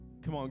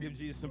Come on, give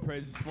Jesus some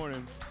praise this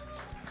morning.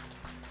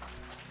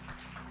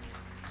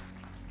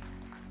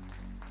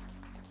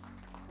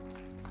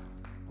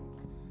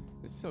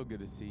 It's so good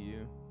to see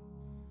you.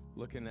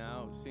 Looking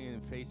out, seeing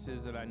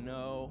faces that I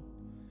know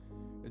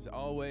is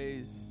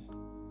always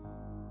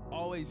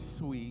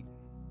sweet.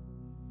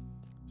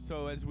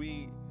 So as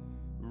we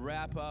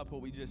wrap up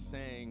what we just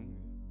sang,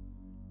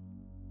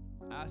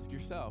 ask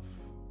yourself,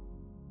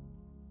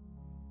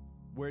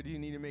 where do you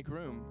need to make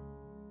room?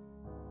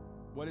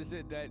 What is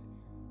it that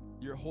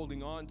you're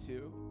holding on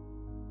to?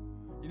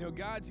 You know,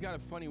 God's got a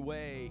funny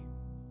way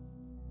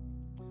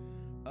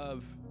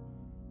of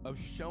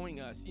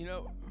showing us. You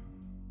know,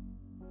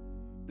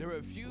 there were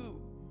a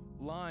few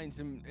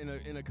lines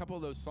in a couple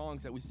of those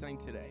songs that we sang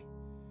today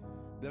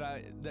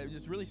that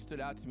just really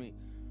stood out to me.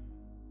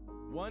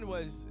 One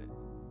was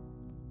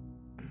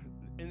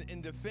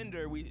in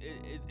Defender.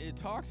 It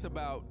talks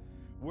about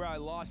where I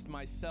lost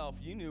myself.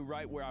 You knew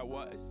right where I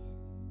was,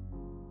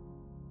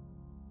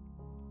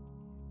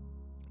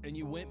 and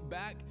you went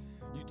back.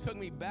 You took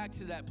me back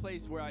to that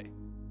place where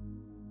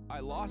I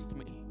lost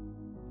me,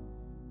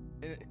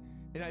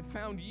 and I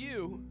found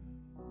you,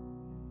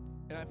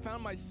 and I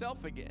found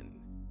myself again.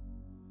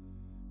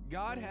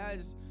 God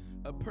has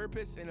a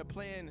purpose and a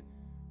plan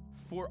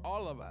for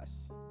all of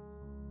us.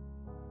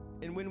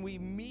 And when we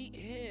meet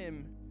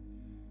him,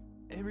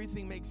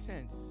 everything makes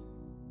sense.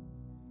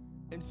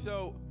 And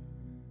so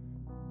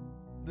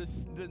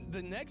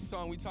the next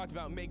song we talked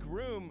about, Make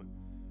Room,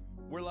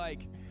 we're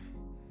like,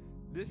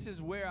 this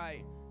is where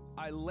I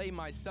lay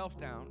myself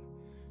down.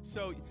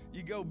 So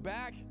you go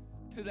back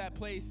to that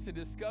place to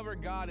discover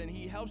God, and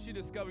he helps you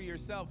discover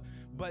yourself.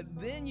 But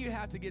then you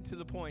have to get to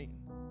the point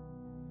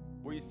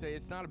where you say,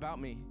 it's not about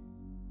me.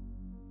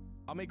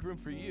 I'll make room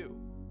for you.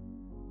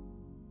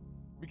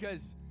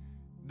 Because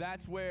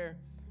that's where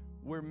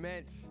we're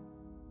meant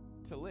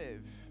to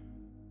live.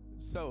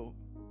 So,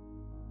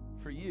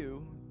 for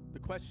you, the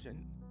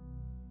question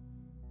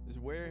is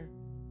where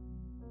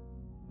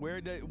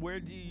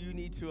do you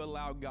need to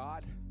allow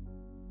God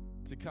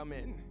to come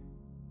in,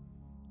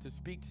 to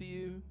speak to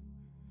you,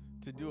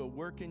 to do a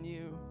work in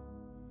you?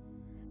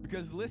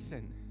 Because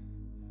listen,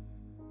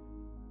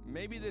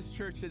 maybe this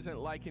church isn't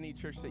like any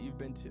church that you've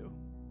been to.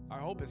 I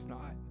hope it's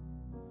not,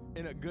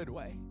 in a good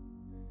way.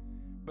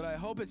 But I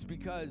hope it's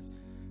because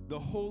the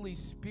Holy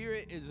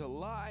Spirit is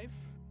alive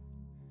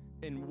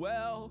and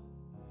well,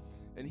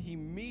 and he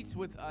meets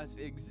with us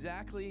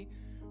exactly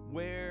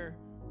where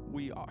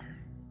we are.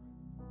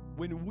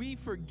 When we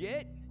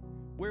forget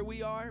where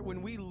we are,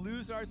 when we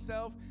lose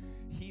ourselves,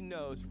 he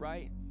knows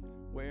right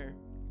where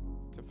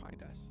to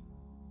find us.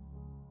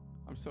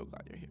 I'm so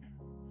glad you're here.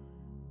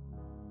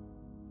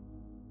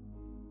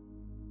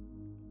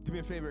 Do me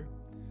a favor.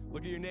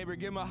 Look at your neighbor,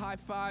 give him a high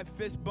five,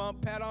 fist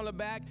bump, pat on the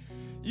back.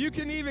 You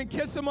can even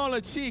kiss him on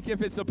the cheek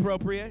if it's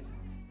appropriate.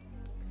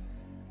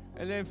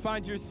 And then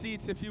find your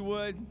seats if you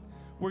would.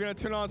 We're going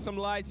to turn on some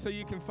lights so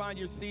you can find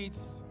your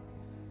seats.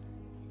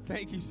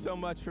 Thank you so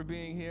much for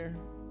being here.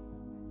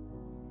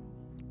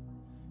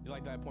 You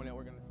like that? I point out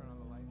we're going to turn on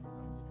the lights.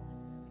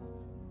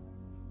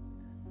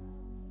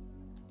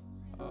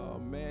 Oh,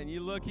 man,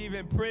 you look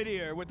even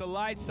prettier with the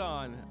lights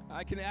on.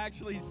 I can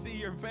actually see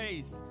your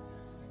face.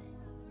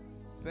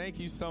 Thank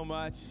you so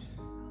much.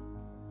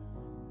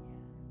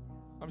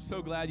 I'm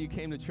so glad you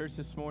came to church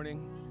this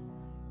morning.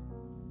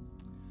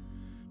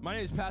 My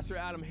name is Pastor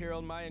Adam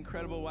Harold. My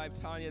incredible wife,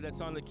 Tanya,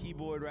 that's on the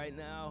keyboard right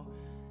now,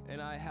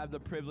 and I have the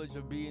privilege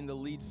of being the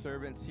lead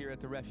servants here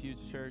at the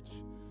Refuge Church.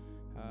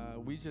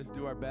 We just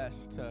do our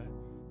best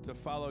to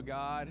follow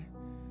God,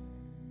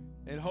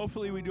 and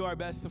hopefully we do our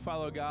best to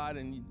follow God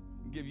and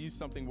give you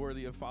something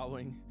worthy of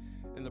following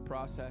in the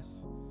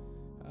process.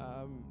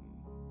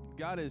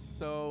 God is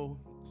so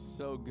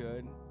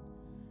good,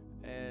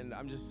 and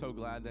I'm just so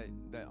glad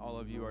that all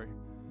of you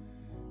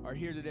are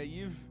here today.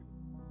 You've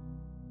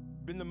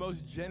been the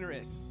most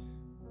generous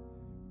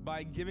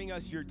by giving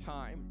us your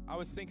time. I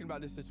was thinking about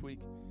this week.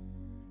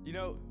 You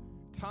know,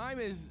 time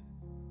is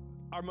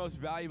our most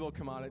valuable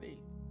commodity.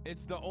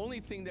 It's the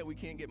only thing that we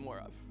can't get more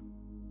of.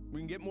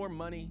 We can get more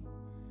money.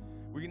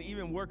 We can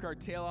even work our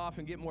tail off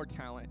and get more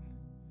talent.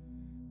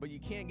 But you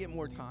can't get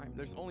more time.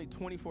 There's only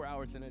 24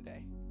 hours in a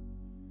day.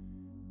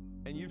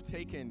 And you've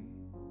taken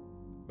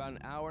about an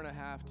hour and a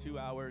half, 2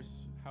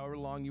 hours, however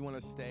long you want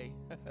to stay.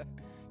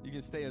 You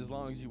can stay as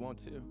long as you want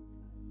to.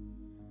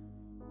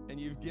 And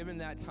you've given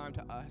that time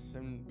to us.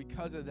 And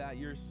because of that,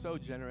 you're so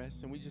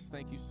generous. And we just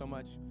thank you so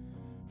much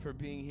for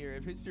being here.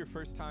 If it's your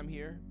first time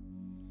here,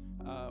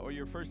 or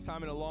your first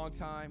time in a long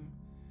time,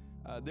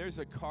 there's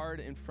a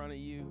card in front of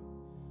you.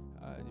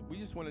 We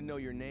just want to know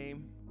your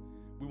name.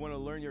 We want to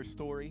learn your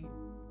story.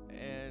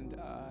 And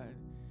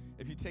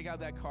if you take out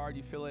that card,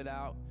 you fill it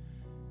out.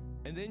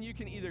 And then you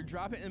can either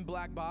drop it in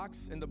black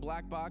box. In the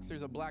black box,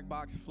 there's a black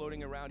box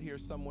floating around here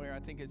somewhere. I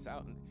think it's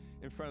out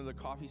in front of the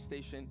coffee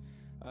station.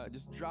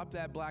 Just drop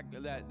that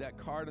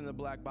card in the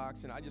black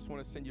box. And I just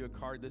want to send you a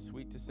card this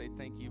week to say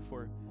thank you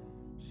for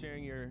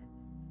sharing your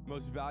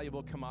most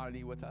valuable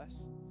commodity with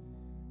us.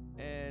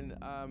 And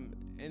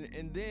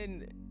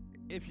then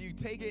if you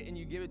take it and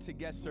you give it to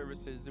guest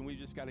services, then we've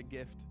just got a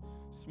gift,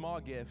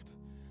 small gift,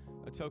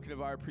 a token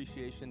of our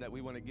appreciation that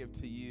we want to give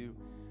to you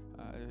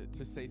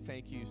to say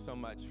thank you so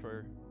much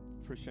for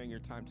sharing your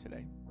time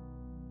today.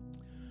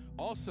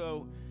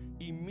 Also,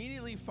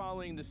 immediately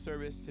following the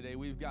service today,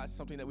 we've got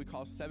something that we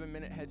call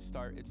 7-minute Head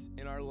Start. It's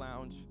in our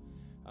lounge.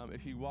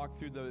 If you walk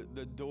through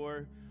the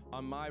door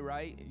on my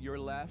right, your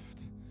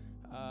left,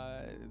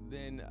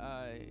 then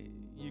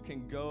you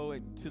can go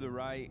to the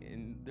right,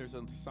 and there's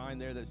a sign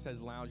there that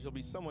says lounge. There'll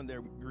be someone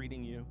there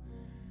greeting you.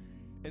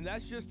 And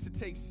that's just to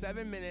take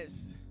 7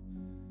 minutes,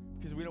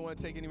 because we don't want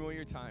to take any more of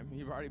your time.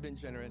 You've already been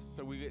generous.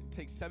 So we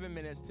take 7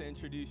 minutes to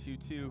introduce you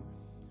to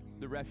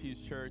the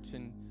Refuge Church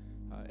and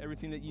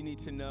everything that you need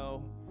to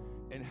know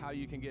and how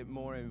you can get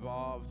more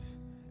involved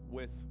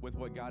with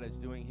what God is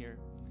doing here.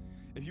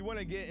 If you want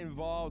to get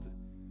involved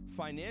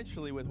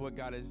financially with what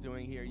God is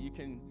doing here, you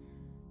can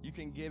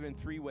give in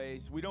 3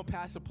 ways. We don't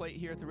pass a plate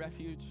here at the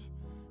Refuge.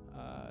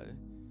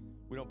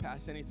 We don't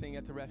pass anything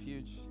at the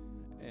Refuge,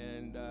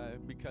 and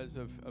because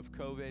of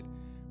COVID,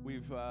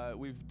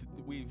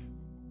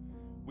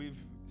 we've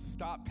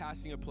stopped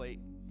passing a plate.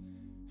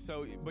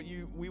 So, but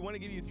we want to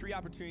give you 3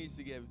 opportunities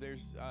to give.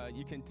 There's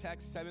you can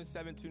text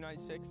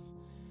 77296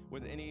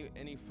 with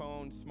any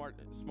phone,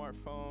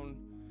 smartphone,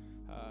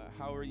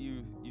 however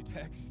you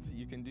text,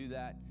 you can do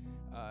that.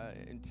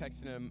 And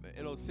texting them,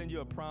 it'll send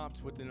you a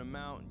prompt with an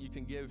amount. You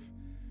can give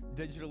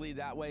digitally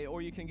that way,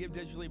 or you can give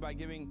digitally by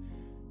giving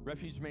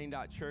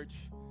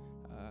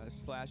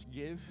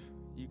refugemain.church/give.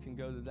 You can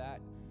go to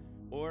that,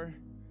 or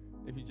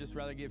if you just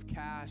rather give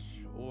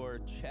cash or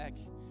check,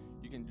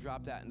 you can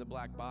drop that in the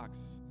black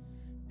box.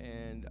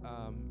 And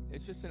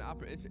it's just an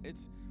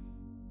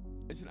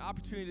it's an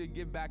opportunity to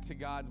give back to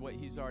God what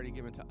He's already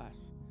given to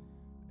us.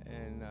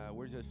 And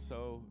we're just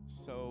so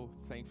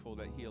thankful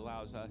that He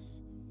allows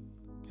us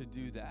to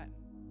do that.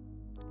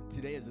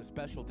 Today is a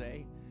special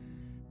day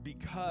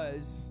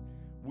because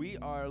we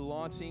are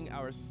launching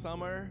our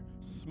summer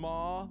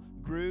small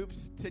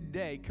groups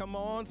today. Come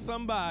on,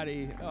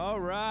 somebody. All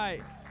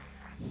right.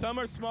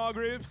 Summer small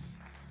groups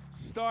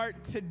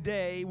start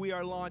today. We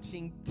are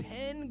launching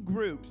 10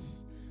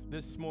 groups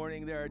this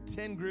morning. There are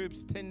 10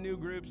 groups, 10 new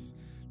groups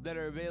that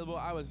are available.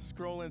 I was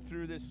scrolling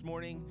through this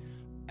morning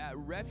at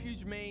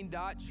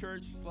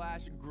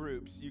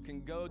refugemain.church/groups. You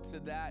can go to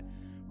that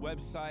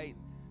website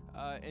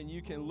and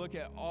you can look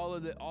at all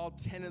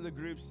 10 of the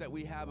groups that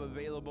we have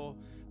available.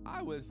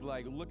 I was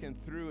like looking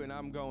through and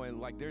I'm going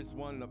like, there's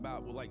one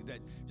about like that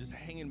just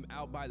hanging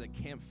out by the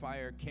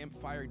campfire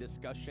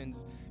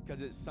discussions,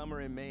 because it's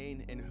summer in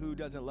Maine, and who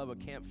doesn't love a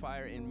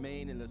campfire in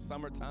Maine in the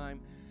summertime?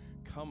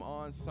 Come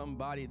on,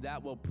 somebody,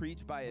 that will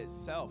preach by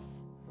itself.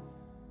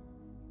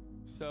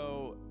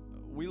 So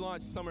we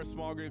launched summer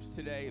small groups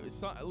today.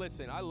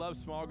 Listen, I love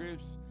small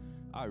groups.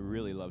 I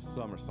really love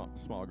summer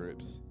small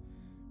groups.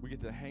 We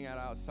get to hang out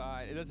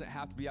outside. It doesn't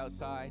have to be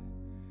outside,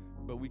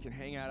 but we can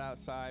hang out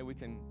outside. We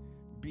can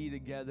be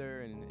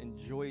together and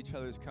enjoy each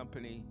other's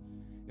company.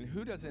 And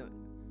who doesn't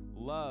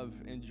love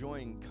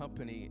enjoying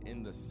company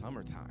in the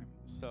summertime?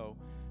 So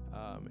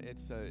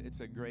it's going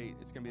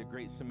to be a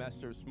great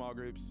semester of small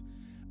groups.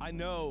 I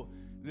know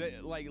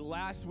that like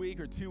last week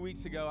or 2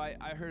 weeks ago,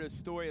 I heard a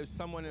story of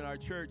someone in our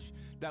church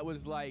that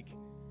was like,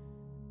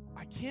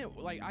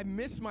 I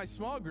miss my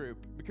small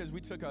group because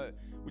we took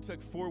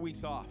 4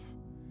 weeks off.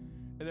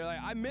 And they're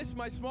like, I miss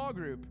my small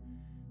group.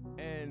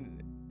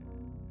 And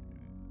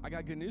I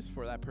got good news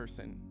for that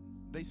person.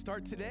 They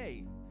start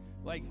today.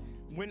 Like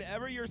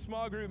whenever your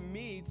small group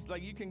meets,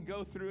 like you can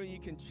go through and you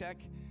can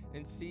check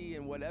and see,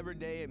 and whatever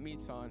day it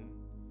meets on,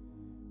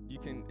 you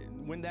can,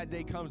 when that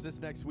day comes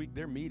this next week,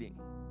 they're meeting.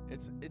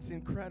 It's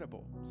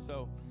incredible.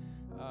 So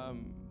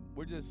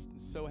we're just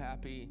so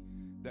happy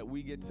that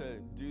we get to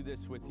do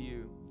this with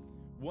you.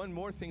 One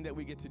more thing that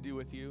we get to do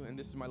with you, and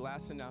this is my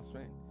last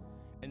announcement,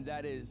 and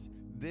that is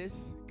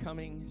this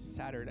coming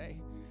Saturday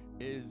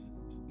is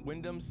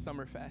Wyndham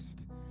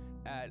Summerfest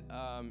and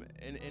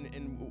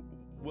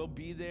we'll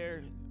be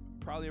there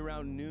probably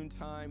around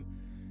noontime,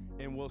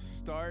 and we'll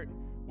start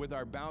with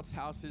our bounce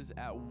houses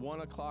at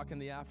 1 o'clock in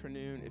the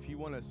afternoon. If you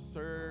want to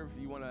serve,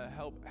 you want to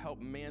help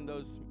man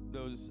those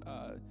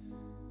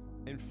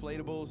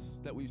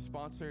inflatables that we've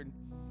sponsored.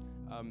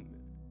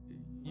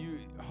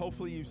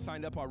 Hopefully you've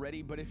signed up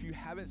already, but if you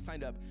haven't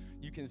signed up,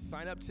 you can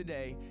sign up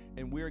today,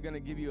 and we're going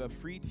to give you a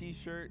free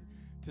t-shirt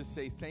to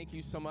say thank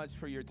you so much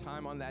for your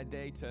time on that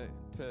day to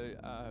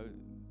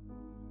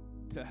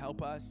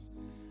help us.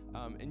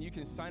 And you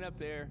can sign up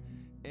there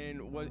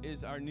in what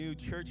is our new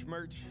church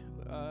merch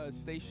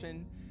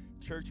station,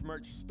 church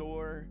merch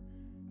store.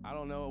 I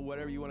don't know,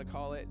 whatever you want to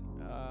call it.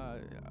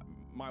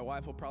 My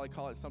wife will probably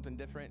call it something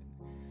different.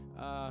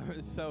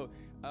 So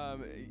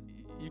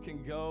you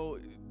can go.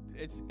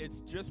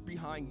 It's just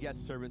behind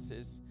guest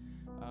services,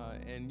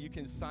 and you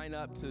can sign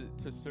up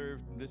to serve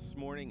this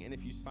morning. And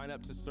if you sign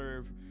up to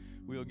serve,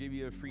 we will give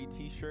you a free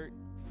t-shirt.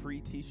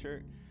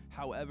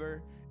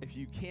 However, if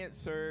you can't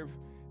serve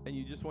and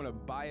you just want to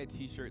buy a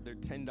t-shirt, they're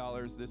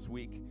 $10 this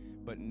week,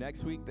 but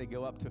next week they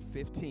go up to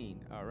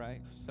 $15. All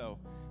right. So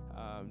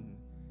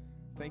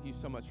Thank you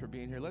so much for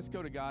being here. Let's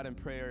go to God in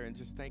prayer and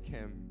just thank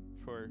him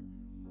for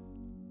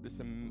this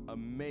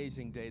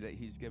amazing day that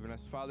he's given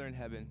us. Father in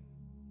heaven,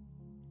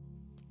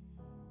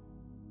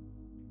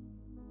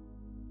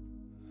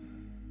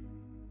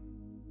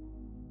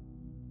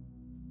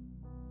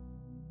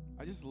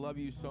 I just love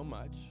you so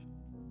much.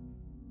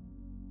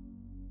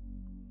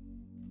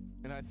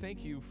 And I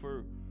thank you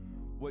for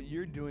what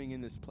you're doing in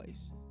this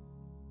place.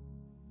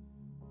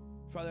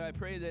 Father, I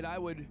pray that I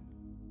would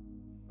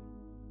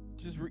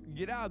just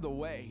get out of the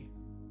way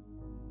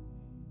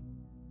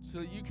so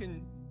that you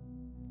can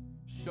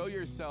show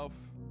yourself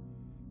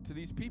to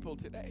these people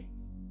today.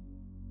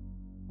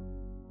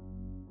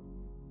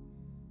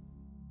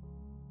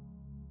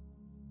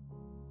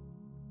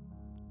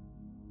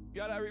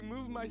 God, I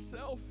remove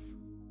myself.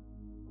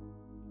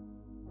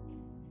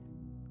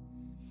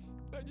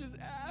 I just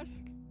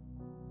ask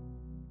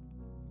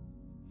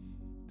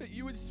that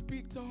you would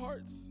speak to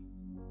hearts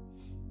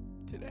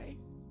today.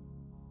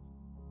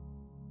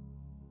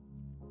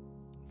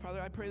 Father,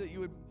 I pray that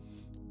you would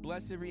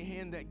bless every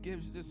hand that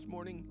gives this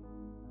morning,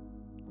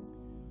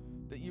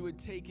 that you would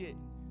take it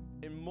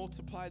and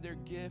multiply their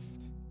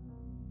gift.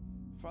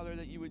 Father,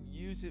 that you would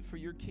use it for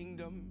your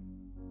kingdom,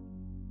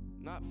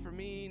 not for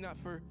me, not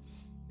for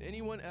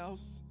anyone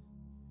else,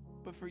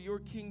 but for your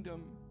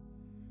kingdom.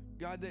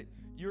 God, that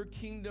your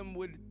kingdom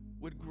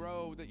would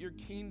grow, that your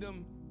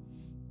kingdom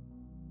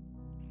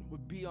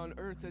would be on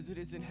earth as it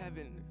is in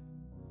heaven.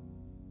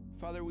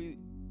 Father, we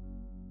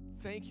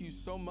thank you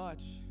so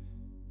much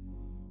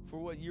for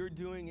what you're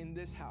doing in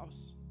this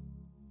house,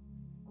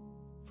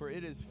 for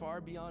it is far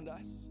beyond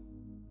us.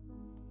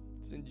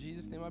 It's in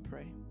Jesus' name I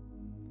pray.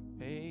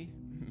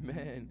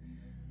 Amen.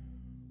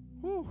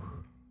 Whew.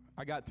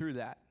 I got through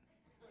that.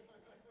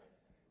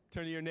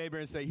 Turn to your neighbor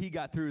and say, he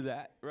got through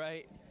that,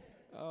 right?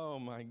 Oh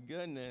my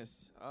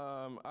goodness.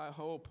 I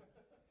hope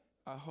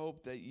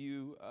that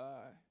you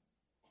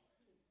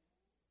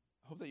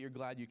hope that you're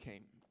glad you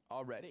came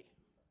already.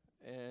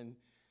 And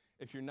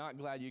if you're not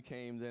glad you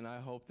came, then I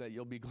hope that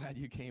you'll be glad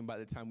you came by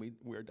the time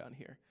we're done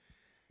here.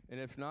 And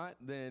if not,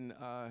 then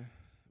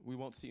we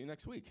won't see you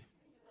next week.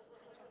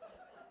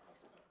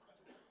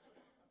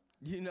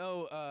 You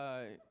know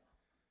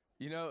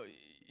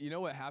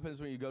what happens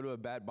when you go to a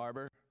bad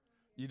barber?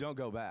 You don't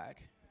go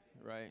back,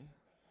 right?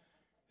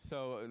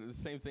 So the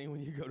same thing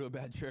when you go to a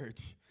bad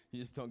church. You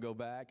just don't go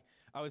back.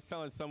 I was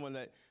telling someone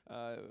that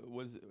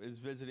is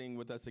visiting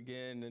with us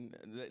again, and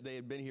they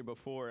had been here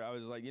before. I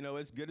was like,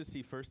 it's good to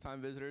see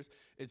first-time visitors.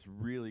 It's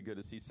really good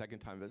to see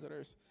second-time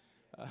visitors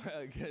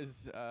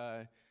because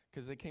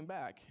they came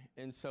back.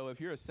 And so if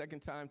you're a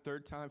second time,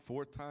 third time,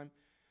 fourth time,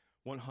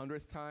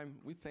 100th time,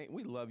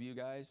 we love you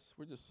guys.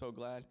 We're just so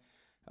glad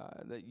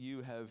that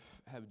you have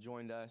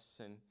joined us,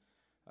 and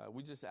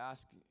we just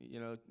ask,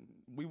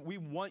 we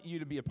want you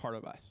to be a part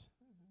of us.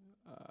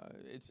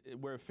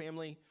 We're a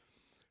family,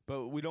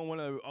 but we don't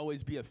want to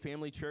always be a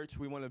family church.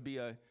 We want to be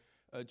a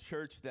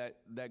church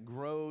that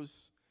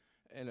grows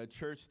and a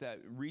church that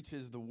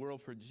reaches the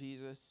world for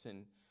Jesus.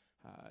 And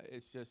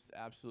it's just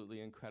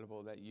absolutely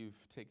incredible that you've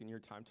taken your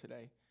time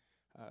today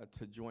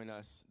to join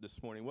us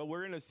this morning. Well,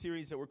 we're in a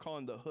series that we're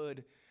calling The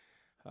Hood,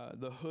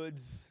 The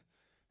Hoods,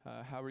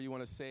 however you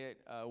want to say it,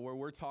 where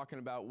we're talking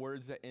about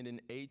words that end in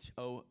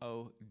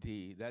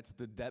H-O-O-D. That's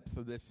the depth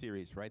of this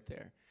series right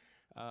there.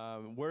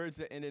 Words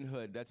that end in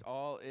hood, that's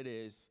all it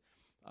is.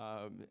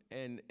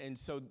 And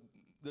so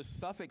the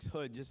suffix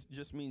hood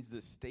just means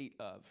the state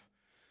of.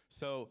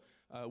 So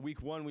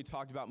week 1, we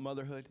talked about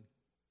motherhood.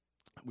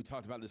 We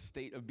talked about the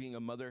state of being a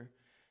mother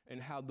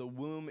and how the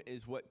womb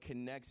is what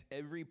connects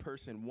every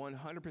person,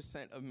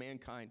 100% of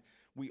mankind.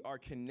 We are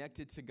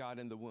connected to God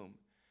in the womb.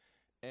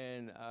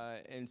 And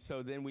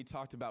so then we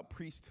talked about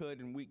priesthood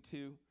in week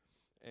 2,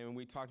 and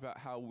we talked about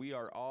how we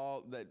are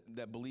all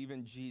that believe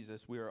in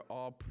Jesus. We are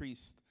all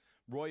priests,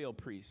 royal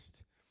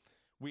priests.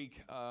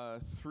 Week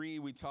 3,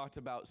 we talked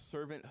about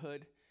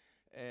servanthood,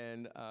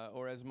 and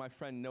or as my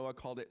friend Noah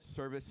called it,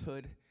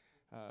 servicehood,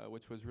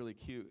 which was really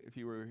cute. If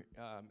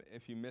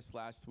you missed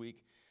last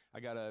week, I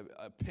got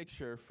a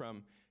picture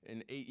from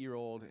an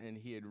 8-year-old, and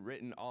he had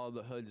written all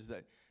the hoods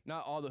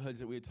not all the hoods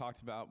that we had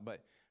talked about,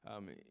 but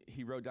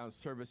he wrote down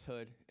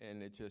servicehood,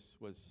 and it just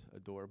was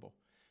adorable.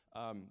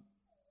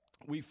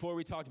 Week 4,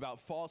 we talked about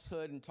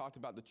falsehood and talked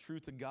about the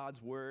truth of God's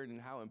word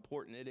and how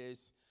important it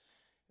is.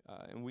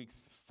 In week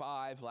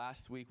 5,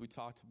 last week, we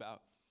talked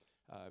about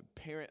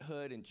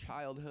parenthood and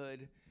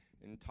childhood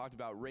and talked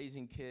about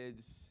raising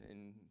kids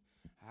and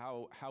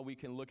how we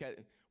can look at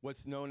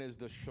what's known as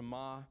the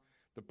Shema,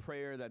 the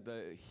prayer that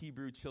the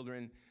Hebrew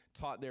children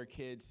taught their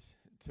kids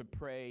to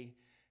pray,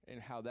 and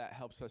how that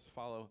helps us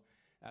follow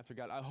after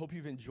God. I hope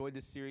you've enjoyed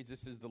this series.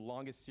 This is the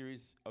longest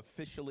series,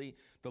 officially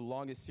the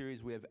longest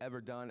series we have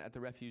ever done at the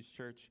Refuge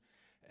Church,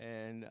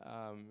 and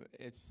I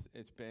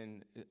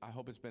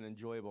hope it's been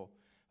enjoyable.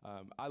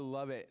 I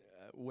love it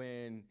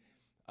when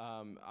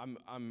I'm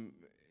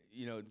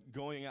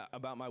going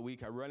about my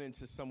week. I run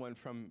into someone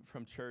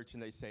from church,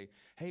 and they say,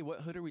 "Hey,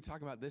 what hood are we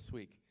talking about this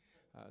week?"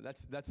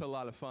 That's a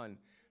lot of fun.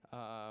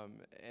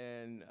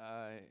 And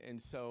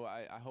so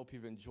I hope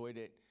you've enjoyed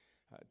it.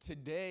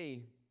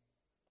 Today,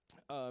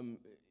 and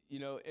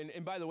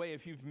by the way,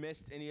 if you've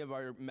missed any of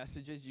our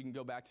messages, you can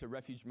go back to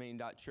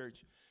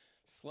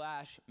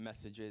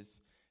refugemain.church/messages,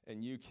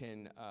 and you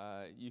can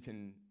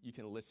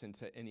listen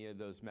to any of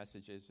those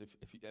messages.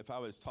 If I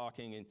was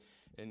talking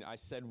and I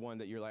said one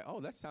that you're like, oh,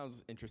 that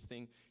sounds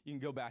interesting, you can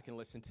go back and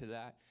listen to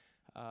that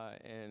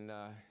and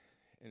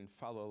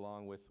follow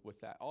along with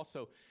that.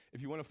 Also,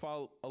 if you want to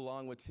follow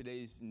along with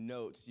today's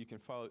notes, you can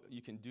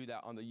do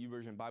that on the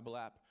YouVersion Bible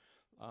app.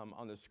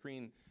 On the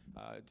screen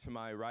to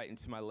my right and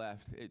to my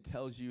left, it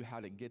tells you how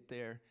to get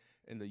there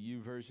in the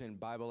YouVersion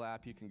Bible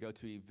app. You can go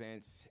to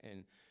events,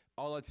 and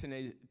all of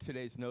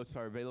today's notes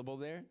are available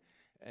there.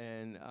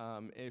 And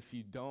if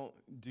you don't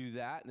do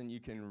that, then you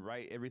can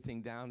write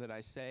everything down that I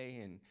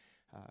say, and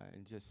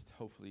just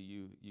hopefully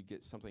you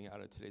get something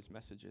out of today's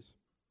messages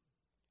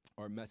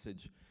or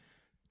message.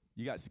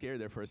 You got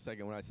scared there for a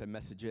second when I said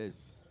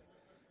messages.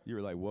 You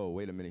were like, whoa,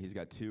 wait a minute, he's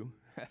got two.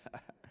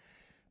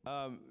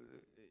 I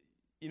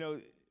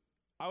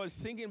was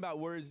thinking about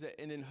words that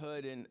end in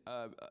hood and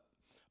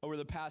over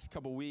the past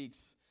couple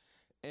weeks,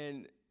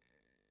 and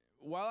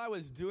while I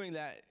was doing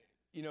that,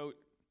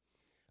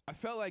 I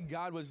felt like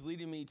God was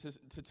leading me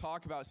to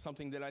talk about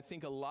something that I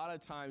think a lot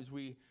of times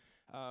we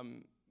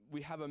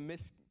have a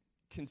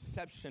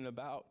misconception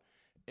about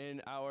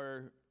in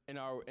our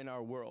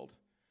world.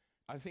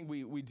 I think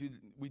we do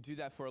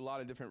that for a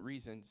lot of different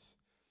reasons.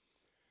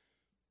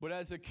 But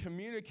as a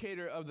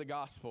communicator of the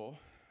gospel,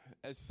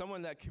 as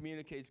someone that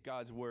communicates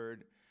God's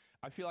word,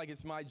 I feel like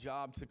it's my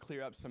job to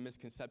clear up some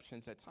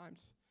misconceptions at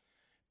times.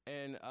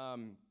 And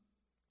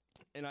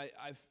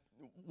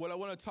what I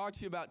want to talk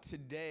to you about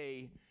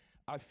today,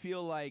 I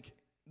feel like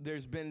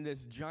there's been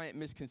this giant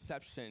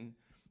misconception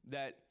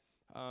that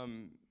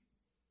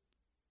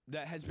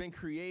has been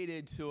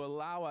created to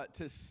allow us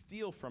to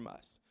steal from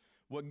us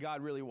what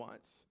God really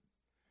wants.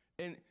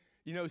 And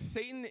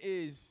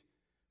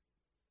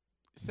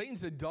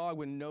Satan's a dog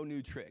with no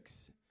new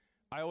tricks.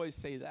 I always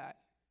say that,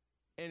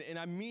 and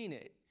I mean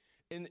it.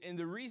 And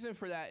the reason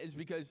for that is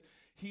because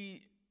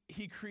he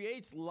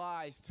creates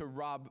lies to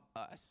rob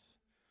us.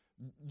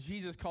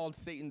 Jesus called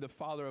Satan the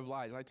father of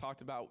lies. I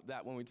talked about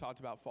that when we talked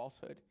about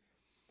falsehood.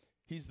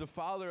 He's the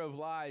father of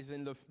lies,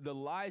 and the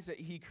lies that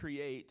he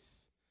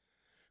creates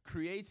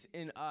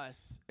in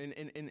us, and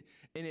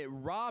it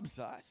robs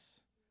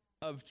us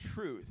of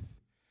truth.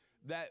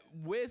 That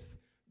with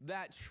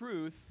that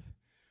truth,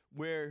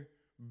 we're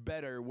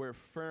better, we're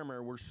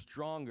firmer, we're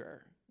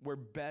stronger, we're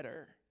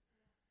better.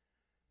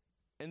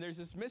 And there's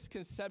this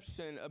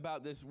misconception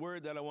about this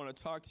word that I want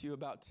to talk to you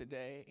about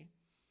today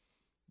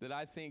that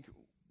I think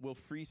will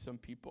free some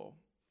people.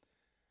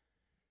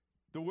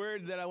 The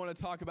word that I want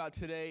to talk about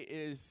today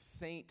is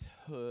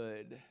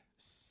sainthood.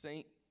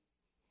 Sainthood.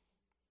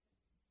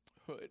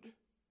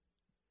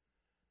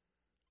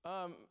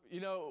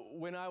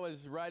 When I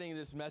was writing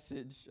this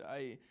message,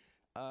 I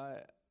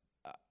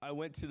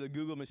went to the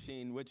Google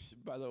machine, which,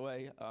 by the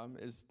way,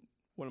 is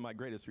one of my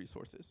greatest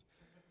resources.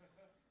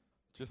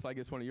 Just like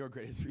it's one of your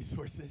greatest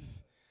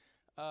resources.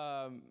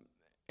 And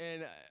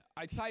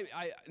I typed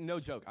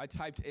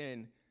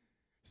in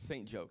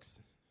saint jokes.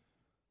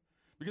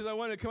 Because I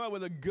wanted to come up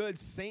with a good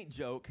saint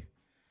joke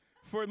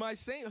for my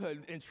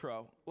sainthood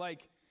intro.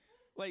 Like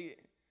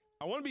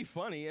I want to be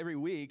funny every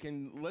week,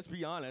 and let's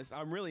be honest,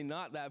 I'm really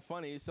not that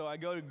funny. So I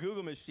go to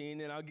Google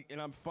machine,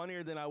 and I'm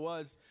funnier than I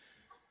was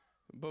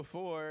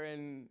before,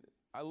 and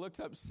I looked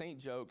up saint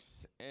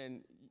jokes,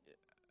 and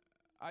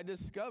I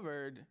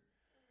discovered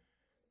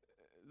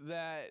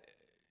that,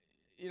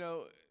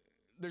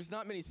 there's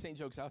not many saint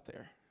jokes out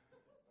there.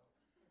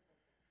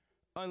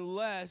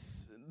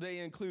 Unless they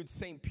include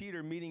St.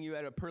 Peter meeting you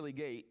at a pearly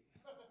gate.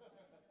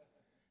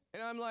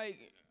 And I'm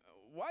like,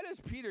 why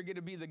does Peter get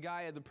to be the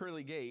guy at the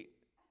pearly gate?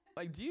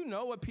 Like, do you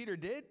know what Peter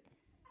did?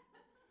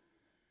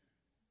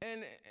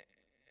 And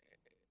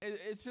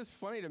it's just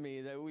funny to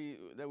me that we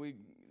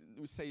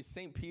say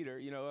St.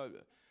 Peter,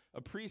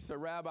 a priest, a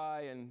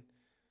rabbi, and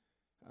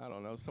I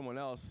don't know, someone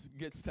else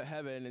gets to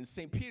heaven, and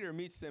St. Peter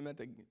meets them at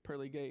the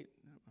pearly gate.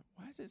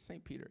 Why is it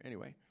St. Peter?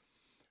 Anyway.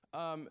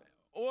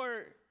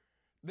 Or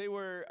they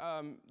were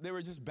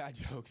just bad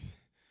jokes,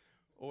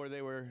 or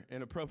they were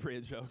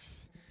inappropriate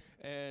jokes.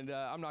 And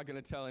I'm not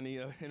going to tell any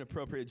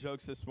inappropriate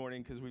jokes this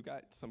morning because we've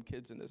got some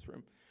kids in this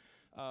room.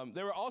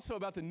 They were also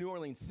about the New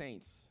Orleans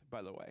Saints,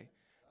 by the way,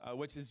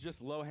 which is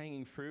just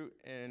low-hanging fruit,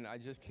 and I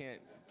just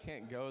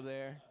can't go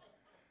there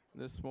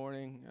this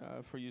morning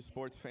for you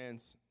sports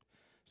fans.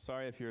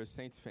 Sorry if you're a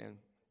Saints fan.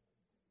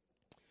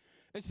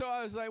 And so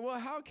I was like, well,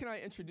 how can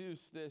I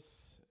introduce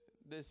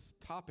this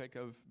topic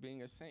of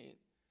being a saint?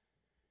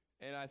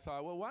 And I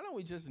thought, well, why don't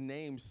we just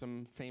name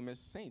some famous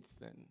saints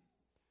then?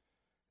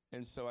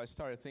 And so I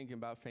started thinking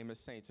about famous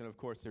saints. And, of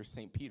course, there's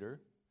St.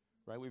 Peter,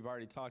 right? We've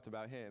already talked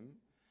about him.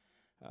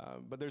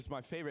 But there's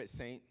my favorite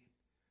saint,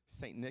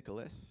 St.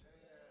 Nicholas.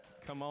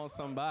 Come on,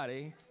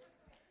 somebody,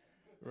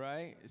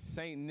 right?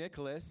 St.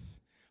 Nicholas.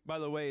 By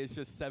the way, it's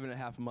just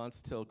 7.5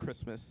 months till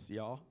Christmas,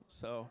 y'all.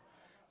 So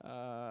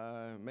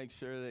Make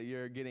sure that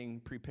you're getting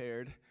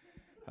prepared.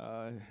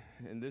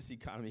 In this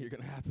economy, you're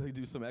going to have to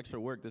do some extra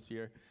work this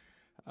year.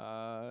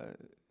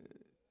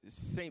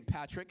 St.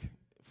 Patrick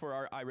for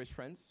our Irish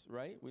friends,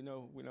 right? We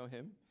know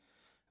him.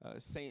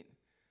 Saint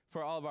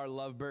for all of our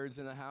lovebirds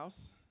in the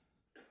house.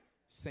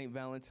 St.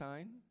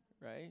 Valentine,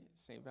 right?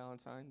 St.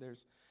 Valentine.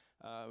 There's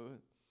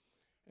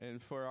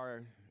and for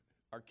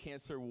our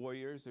cancer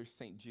warriors, there's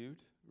St.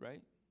 Jude,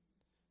 right?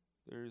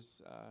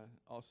 There's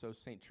also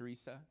St.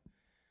 Teresa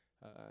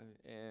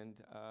and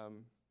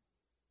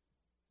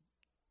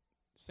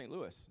St.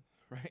 Louis,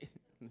 right?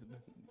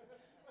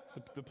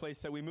 the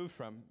place that we moved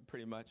from,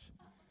 pretty much.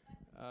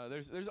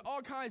 There's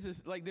all kinds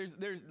of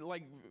there's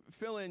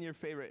fill in your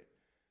favorite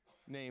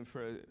name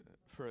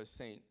for a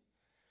saint.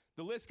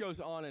 The list goes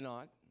on and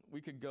on.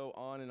 We could go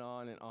on and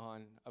on and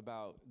on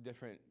about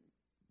different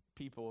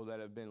people that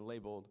have been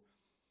labeled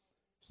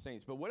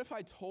saints. But what if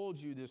I told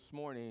you this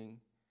morning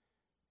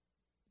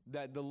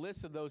that the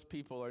list of those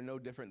people are no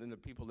different than the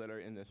people that are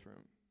in this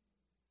room?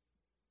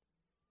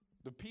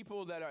 The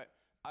people that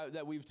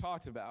we've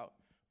talked about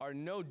are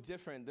no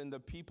different than the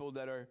people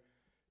that are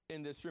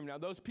in this room. Now,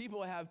 those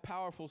people have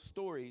powerful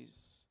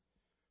stories,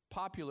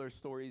 popular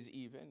stories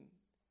even.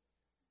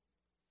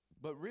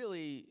 But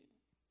really,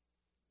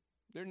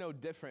 they're no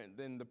different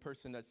than the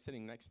person that's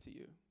sitting next to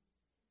you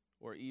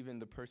or even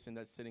the person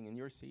that's sitting in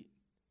your seat.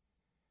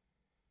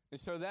 And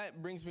so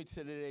that brings me to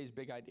today's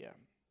big idea.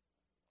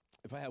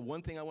 If I have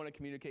one thing I want to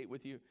communicate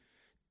with you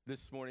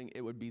this morning,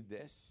 it would be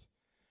this.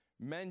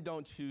 Men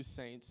don't choose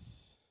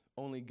saints.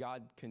 Only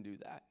God can do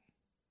that.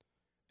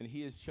 And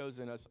he has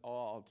chosen us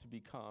all to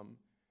become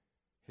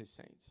his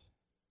saints.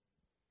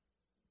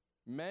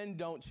 Men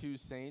don't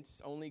choose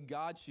saints. Only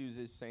God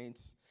chooses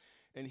saints.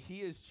 And he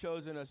has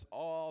chosen us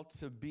all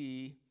to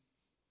be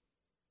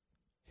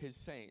his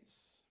saints.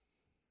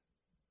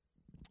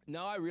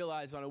 Now I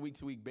realize on a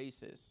week-to-week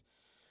basis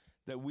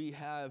that we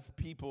have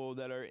people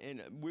that are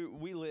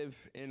we live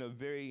in a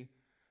very,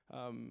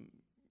 a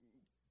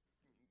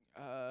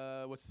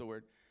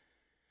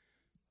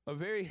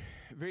very,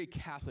 very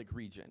Catholic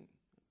region.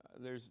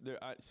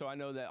 So I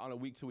know that on a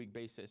week-to-week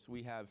basis,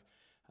 we have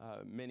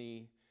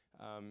many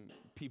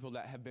people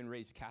that have been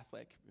raised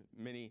Catholic,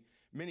 many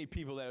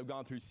people that have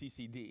gone through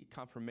CCD,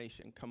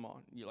 confirmation. Come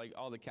on,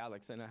 all the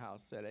Catholics in the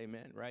house said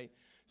amen, right?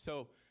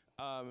 So,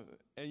 and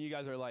you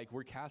guys are like,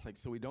 we're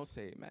Catholics, so we don't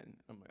say amen.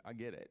 I'm like, I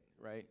get it,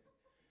 right?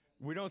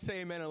 We don't say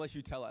amen unless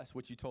you tell us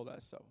what you told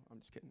us, so I'm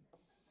just kidding.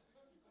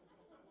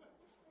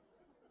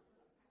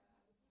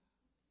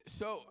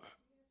 So,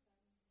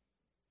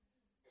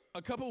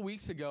 a couple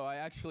weeks ago,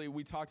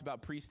 we talked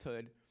about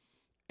priesthood,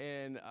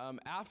 and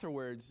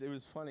afterwards, it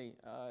was funny.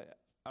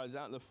 I was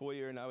out in the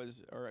foyer,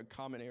 or a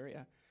common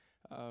area,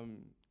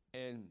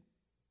 and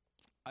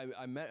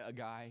I met a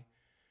guy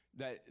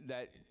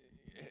that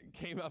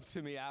came up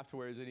to me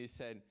afterwards, and he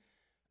said,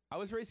 I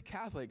was raised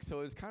Catholic,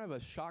 so it was kind of a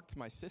shock to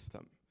my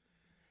system.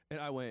 And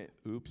I went,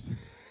 oops.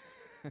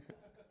 And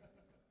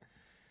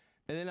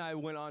then I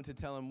went on to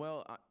tell him,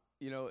 well,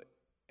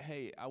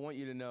 hey, I want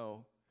you to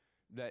know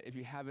that if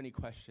you have any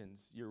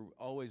questions, you're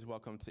always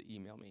welcome to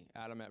email me,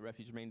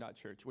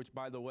 adam@refugemain.church, which,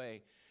 by the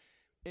way,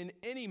 in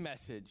any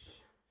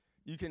message,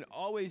 you can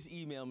always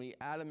email me,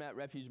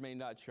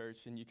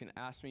 adam@refugemain.church, and you can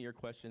ask me your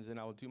questions, and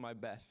I will do my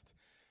best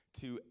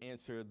to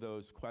answer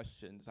those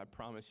questions, I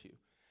promise you.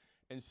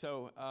 And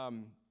so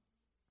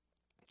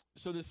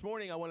this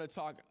morning I want to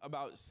talk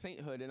about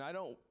sainthood, and I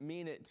don't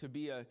mean it to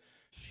be a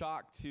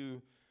shock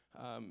to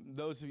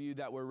those of you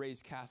that were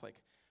raised Catholic.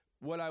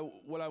 What I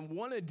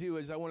want to do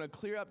is I want to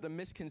clear up the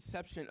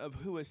misconception of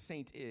who a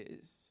saint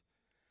is.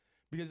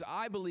 Because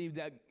I believe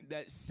that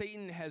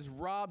Satan has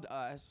robbed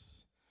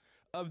us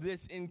of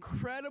this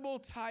incredible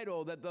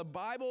title that the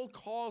Bible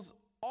calls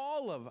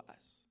all of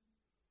us.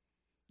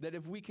 That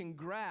if we can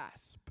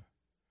grasp,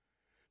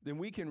 then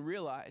we can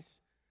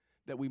realize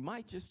that we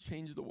might just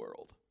change the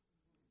world.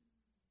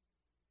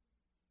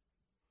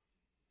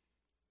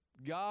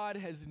 God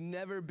has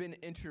never been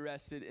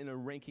interested in a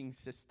ranking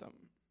system.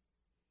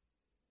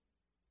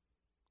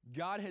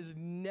 God has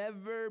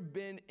never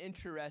been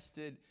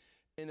interested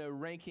in a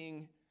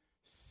ranking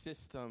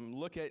system.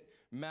 Look at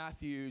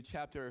Matthew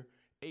chapter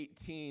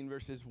 18,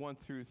 verses 1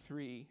 through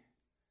 3.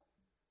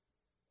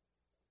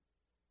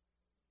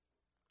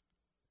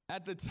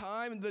 At the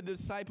time, the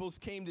disciples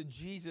came to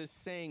Jesus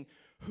saying,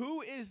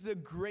 "Who is the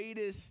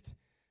greatest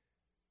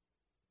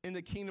in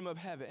the kingdom of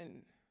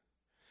heaven?"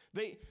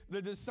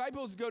 The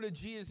disciples go to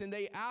Jesus and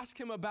they ask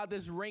him about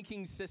this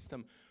ranking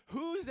system.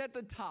 Who's at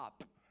the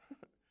top?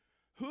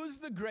 Who's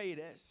the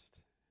greatest?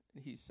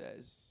 And he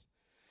says,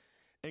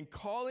 and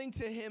calling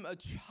to him a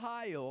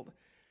child,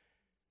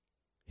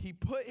 he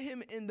put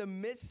him in the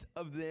midst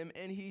of them,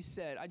 and he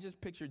said, I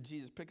just pictured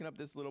Jesus picking up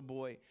this little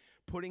boy,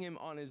 putting him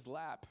on his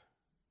lap,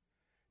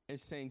 and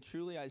saying,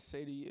 truly I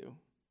say to you,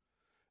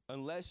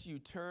 unless you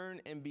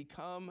turn and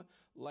become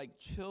like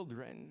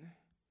children,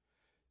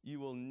 you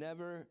will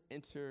never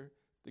enter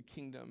the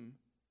kingdom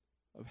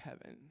of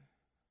heaven.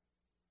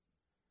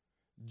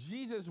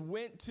 Jesus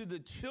went to the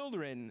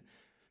children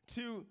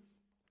to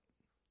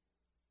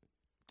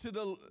to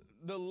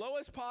the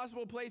lowest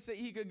possible place that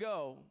he could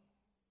go,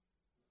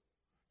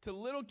 to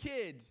little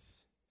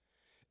kids.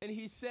 And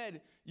he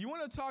said, you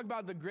want to talk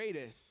about the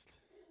greatest?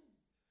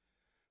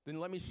 Then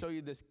let me show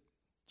you this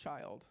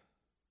child.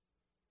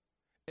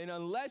 And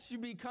unless you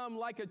become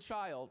like a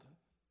child,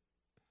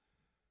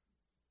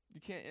 you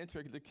can't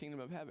enter the kingdom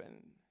of heaven.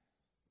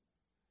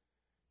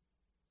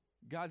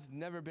 God's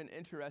never been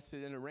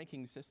interested in a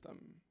ranking system.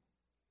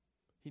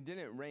 He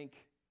didn't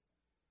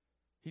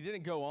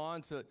go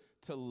on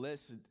to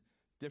list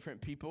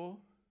different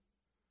people.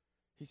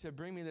 He said,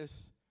 bring me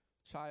this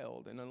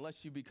child, and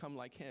unless you become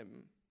like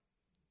him.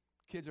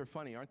 Kids are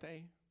funny, aren't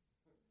they?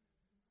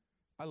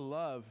 I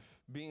love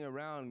being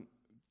around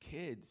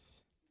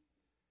kids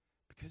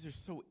because they're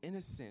so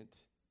innocent.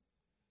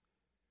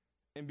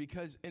 And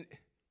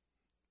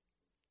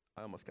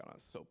I almost got on a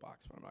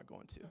soapbox, but I'm not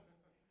going to.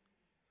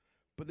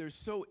 But they're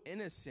so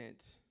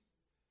innocent,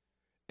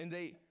 and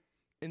they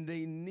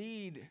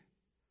need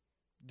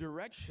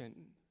direction.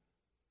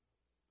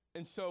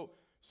 And so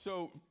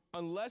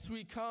unless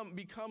we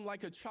become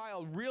like a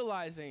child,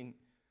 realizing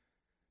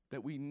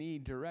that we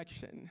need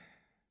direction,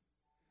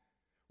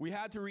 we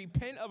have to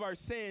repent of our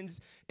sins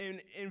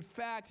and, in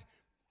fact,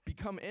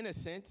 become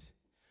innocent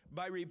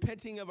by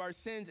repenting of our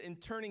sins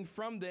and turning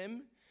from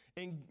them.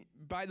 And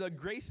by the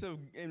grace of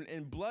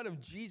and blood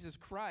of Jesus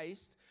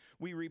Christ,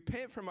 we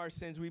repent from our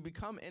sins, we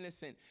become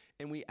innocent,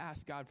 and we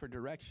ask God for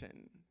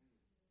direction.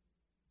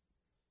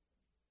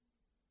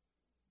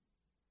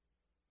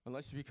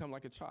 Unless you become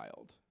like a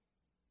child.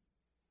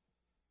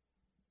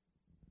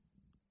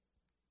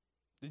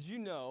 Did you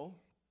know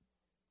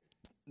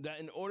that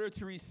in order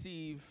to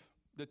receive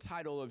the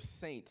title of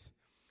saint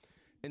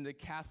in the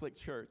Catholic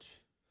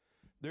Church,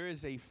 there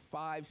is a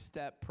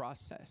 5-step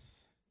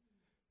process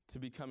to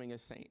becoming a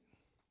saint?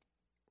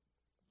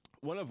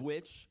 One of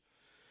which,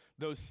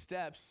 those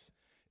steps,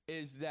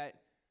 is that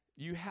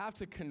you have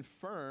to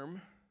confirm,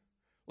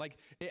 like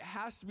it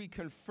has to be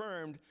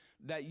confirmed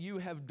that you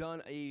have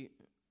done a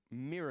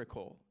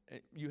miracle.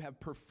 You have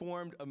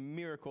performed a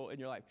miracle in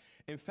your life.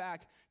 In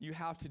fact, you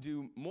have to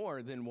do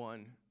more than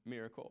one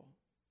miracle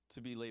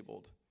to be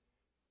labeled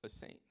a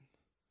saint.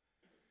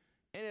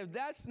 And if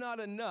that's not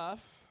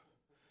enough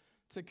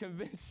to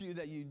convince you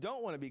that you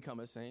don't want to become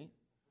a saint,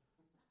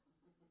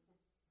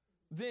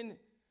 then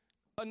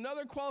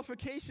another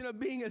qualification of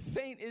being a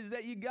saint is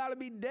that you got to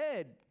be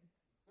dead.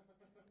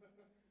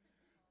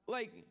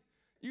 Like,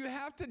 you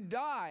have to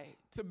die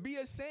to be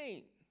a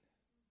saint.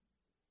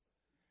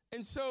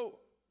 And so,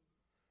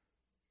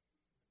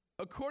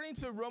 according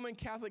to Roman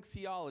Catholic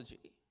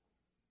theology,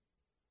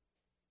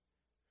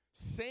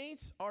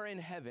 saints are in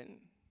heaven.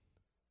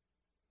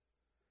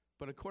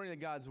 But according to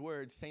God's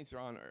word, saints are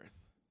on earth.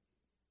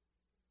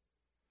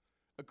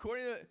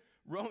 According to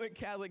Roman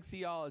Catholic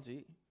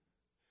theology,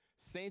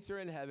 saints are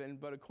in heaven,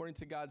 but according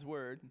to God's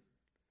word,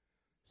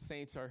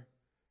 saints are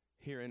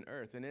here in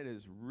earth. And it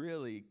is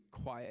really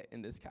quiet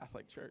in this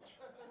Catholic church.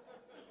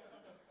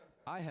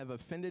 I have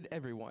offended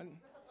everyone.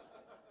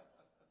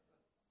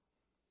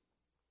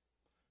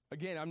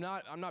 Again, I'm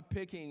not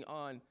picking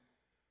on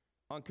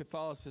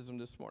Catholicism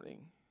this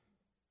morning.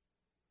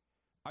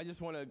 I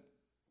just want to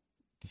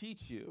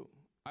teach you.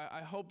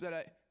 I hope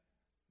that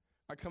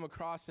I come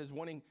across as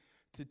wanting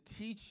to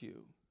teach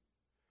you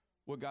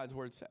what God's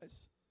word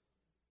says.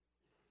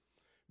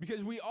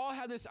 Because we all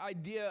have this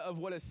idea of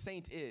what a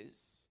saint is.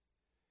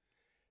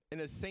 And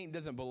a saint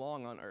doesn't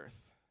belong on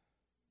earth.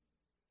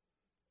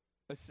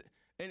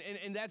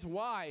 And that's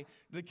why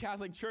the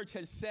Catholic Church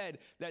has said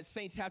that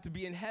saints have to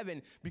be in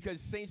heaven,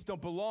 because saints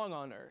don't belong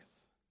on earth.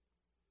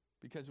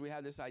 Because we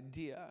have this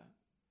idea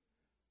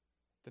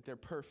that they're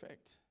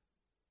perfect.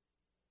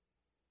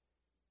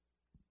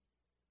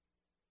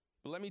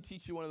 But let me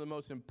teach you one of the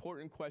most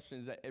important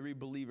questions that every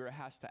believer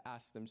has to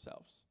ask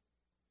themselves.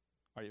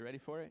 Are you ready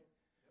for it?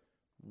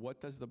 What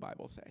does the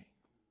Bible say?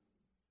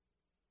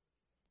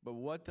 But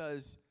what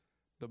does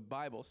the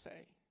Bible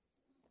say?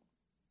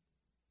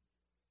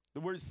 The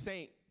word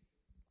saint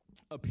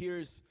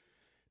appears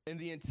in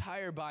the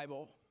entire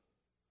Bible,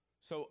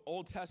 so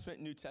Old Testament,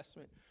 New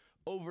Testament,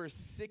 over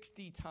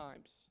 60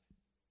 times.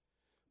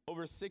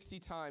 Over 60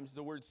 times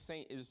the word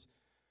saint is,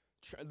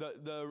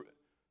 the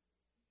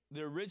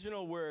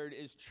original word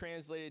is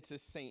translated to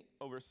saint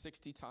over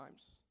 60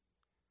 times.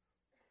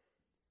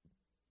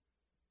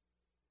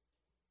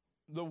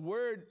 The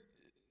word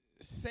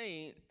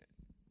saint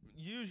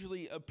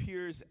usually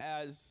appears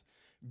as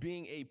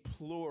being a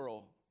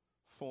plural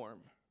form.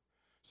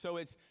 So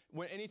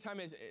anytime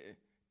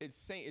it's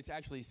saint, it's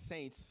actually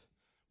saints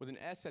with an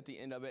S at the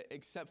end of it,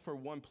 except for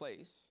one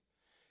place.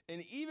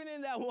 And even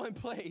in that one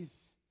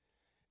place,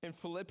 in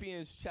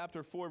Philippians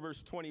chapter 4,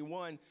 verse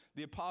 21,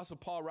 the Apostle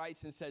Paul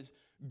writes and says,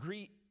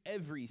 greet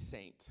every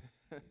saint.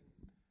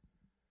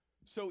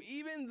 So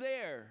even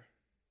there,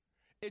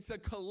 it's a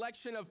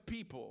collection of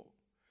people.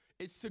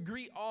 It's to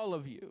greet all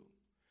of you.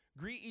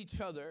 Greet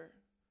each other.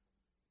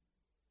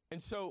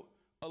 And so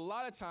a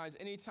lot of times,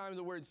 anytime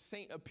the word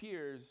saint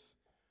appears,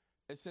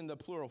 it's in the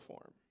plural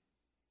form.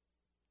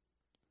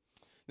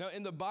 Now,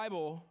 in the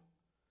Bible,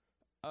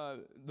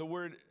 the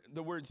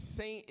word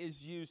saint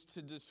is used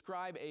to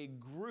describe a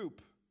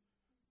group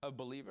of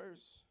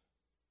believers.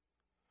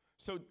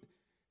 So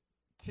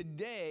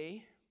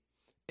today,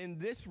 in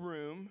this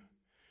room,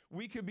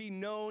 we could be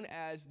known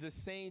as the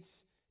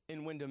saints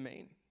in Windham,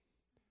 Maine,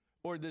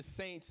 or the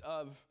saints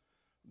of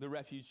the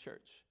Refuge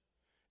Church.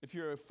 If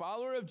you're a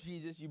follower of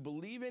Jesus, you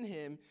believe in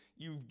him,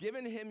 you've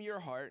given him your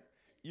heart,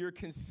 you're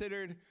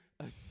considered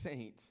a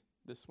saint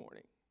this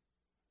morning.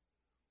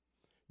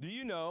 Do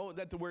you know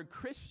that the word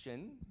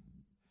Christian,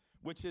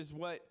 which is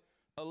what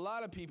a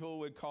lot of people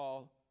would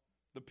call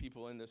the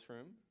people in this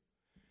room,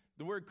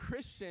 the word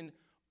Christian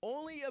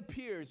only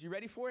appears, you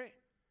ready for it?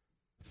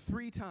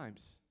 3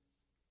 times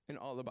in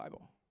all the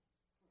Bible.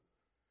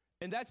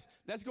 And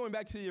that's going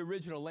back to the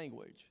original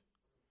language.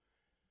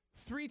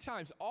 3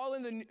 times, all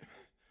in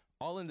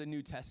the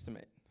New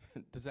Testament.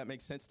 Does that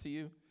make sense to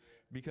you?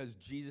 Because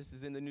Jesus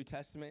is in the New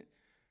Testament.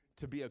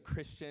 To be a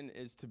Christian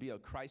is to be a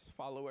Christ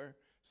follower,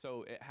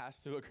 so it has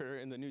to occur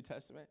in the New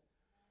Testament.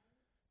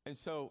 And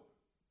so,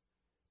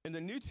 in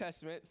the New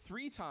Testament,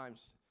 3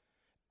 times,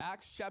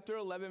 Acts chapter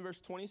 11, verse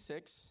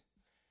 26,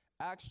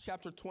 Acts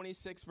chapter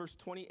 26, verse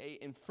 28,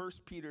 and 1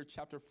 Peter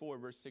chapter 4,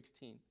 verse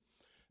 16.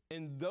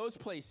 In those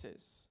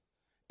places,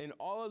 in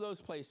all of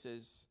those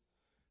places,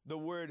 the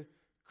word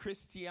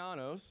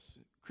Christianos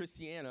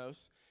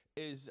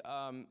is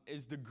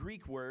the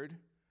Greek word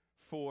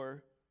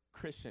for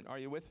Christian. Are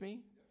you with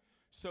me?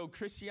 So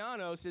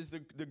Christianos is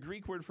the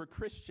Greek word for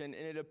Christian,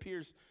 and it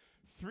appears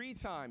 3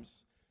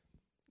 times.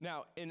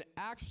 Now, in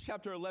Acts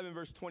chapter 11,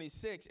 verse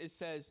 26, it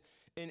says,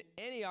 in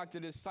Antioch,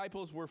 the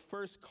disciples were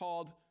first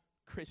called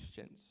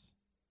Christians,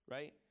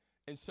 right?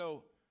 And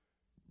so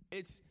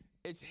it's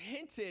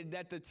hinted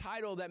that the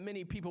title that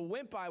many people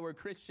went by were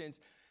Christians.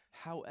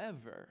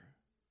 However,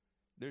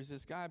 there's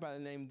this guy by the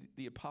name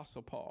the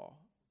Apostle Paul.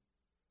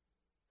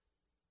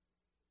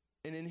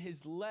 And in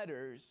his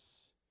letters,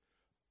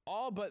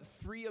 all but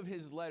 3 of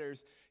his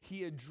letters,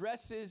 he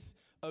addresses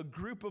a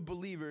group of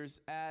believers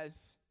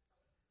as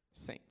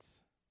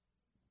saints.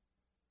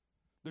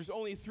 There's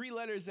only 3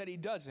 letters that he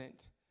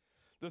doesn't.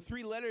 The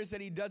 3 letters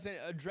that he doesn't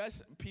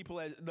address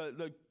people as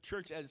the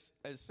church as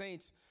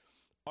saints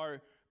are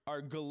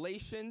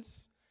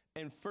Galatians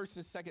and 1st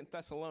and 2nd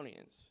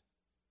Thessalonians.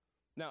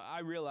 Now, I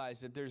realize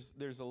that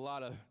there's a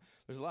lot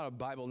of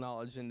Bible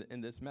knowledge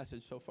in this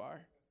message so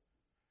far.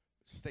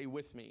 Stay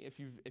with me.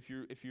 If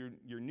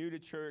you're new to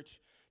church,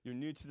 you're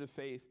new to the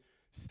faith,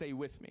 stay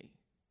with me.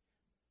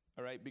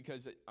 All right?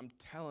 Because I'm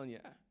telling you,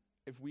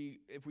 if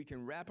we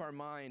can wrap our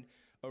mind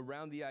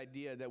around the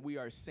idea that we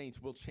are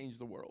saints, we'll change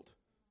the world.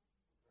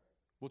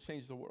 We'll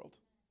change the world.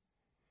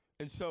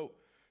 And so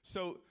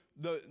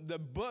the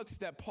books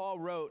that Paul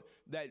wrote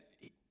that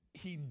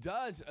he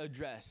does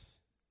address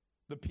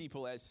the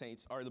people as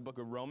saints are the book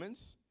of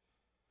Romans,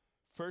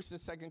 1st and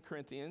 2nd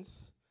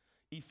Corinthians,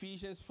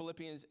 Ephesians,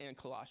 Philippians, and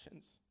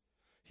Colossians.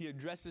 He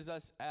addresses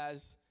us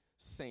as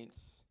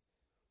saints.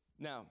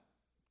 Now,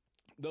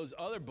 those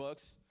other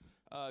books,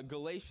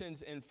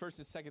 Galatians and 1st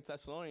and 2nd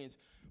Thessalonians,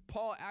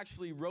 Paul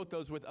actually wrote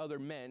those with other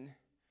men.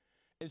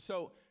 And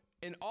so,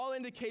 in all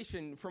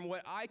indication, from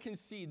what I can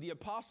see, the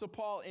Apostle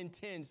Paul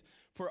intends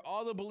for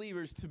all the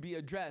believers to be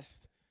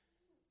addressed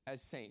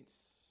as saints.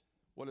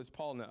 What does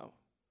Paul know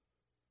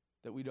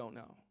that we don't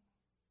know?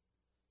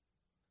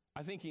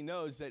 I think he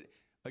knows that,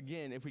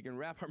 again, if we can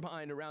wrap our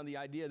mind around the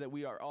idea that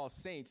we are all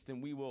saints, then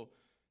we will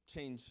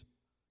change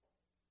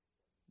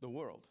the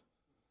world.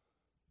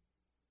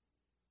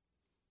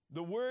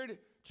 The word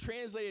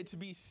translated to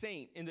be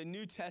saint in the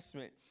New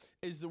Testament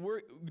is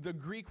the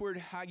Greek word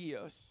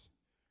hagios.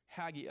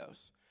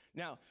 Hagios.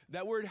 Now,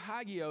 that word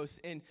hagios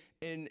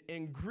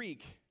in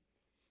Greek,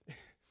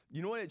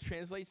 you know what it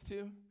translates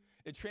to?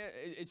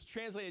 It's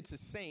translated to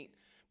saint,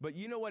 but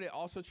you know what it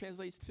also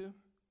translates to?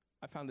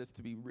 I found this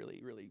to be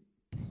really, really...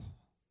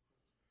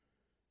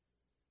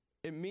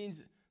 It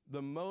means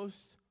the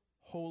most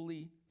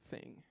holy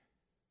thing.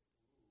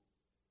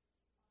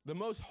 The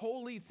most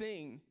holy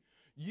thing.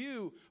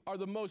 You are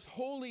the most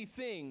holy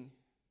thing.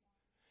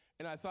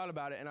 And I thought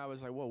about it, and I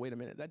was like, whoa, wait a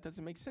minute. That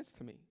doesn't make sense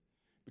to me.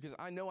 Because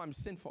I know I'm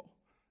sinful.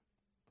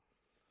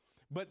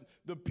 But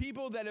the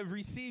people that have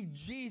received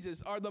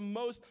Jesus are the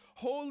most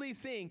holy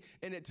thing.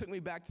 And it took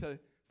me back to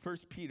 1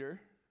 Peter.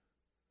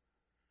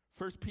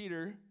 1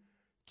 Peter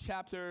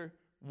chapter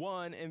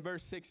 1 and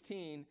verse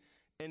 16.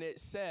 And it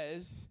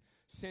says,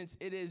 since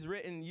it is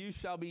written, you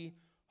shall be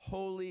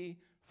holy,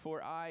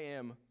 for I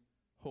am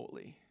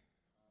holy.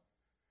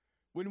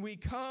 When we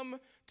come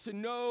to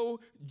know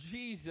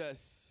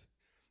Jesus,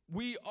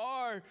 we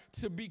are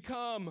to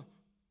become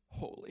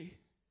holy.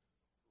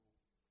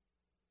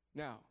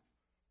 Now,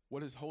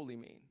 what does holy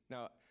mean?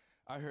 Now,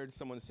 I heard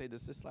someone say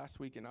this last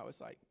week, and I was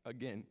like,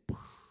 again.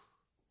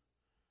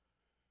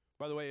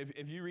 By the way,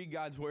 if you read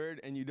God's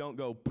word and you don't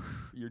go,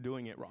 you're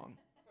doing it wrong.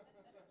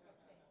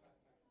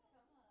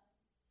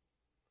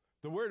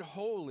 The word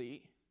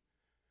holy,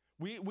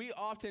 we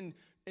often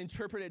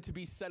interpret it to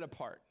be set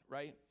apart,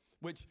 right?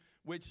 Which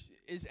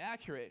is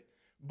accurate,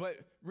 but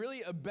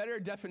really a better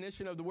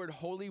definition of the word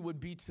holy would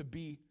be to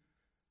be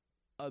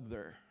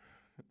other.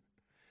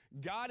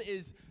 God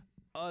is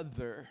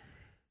other.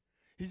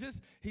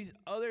 He's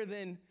other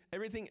than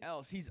everything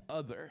else. He's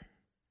other.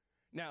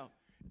 Now,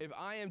 if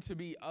I am to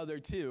be other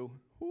too,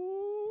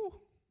 whoo,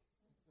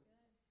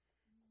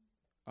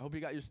 I hope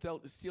you got your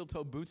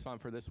steel-toe boots on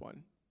for this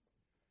one.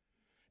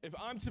 If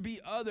I'm to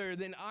be other,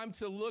 then I'm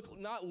to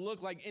not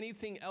look like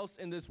anything else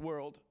in this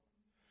world.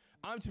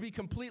 I'm to be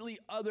completely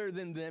other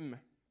than them.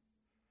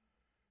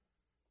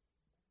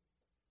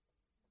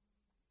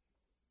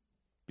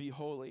 Be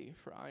holy,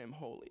 for I am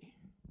holy.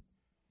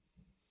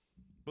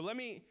 But let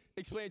me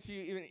explain it to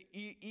you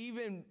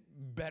even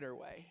better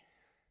way.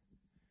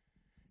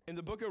 In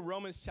the book of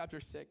Romans chapter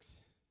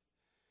 6,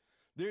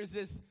 there's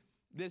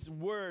this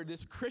word,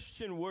 this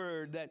Christian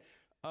word that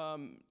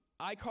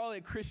I call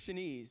it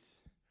Christianese,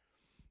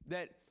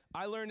 that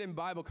I learned in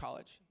Bible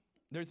college.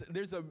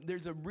 There's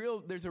a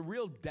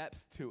real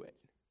depth to it.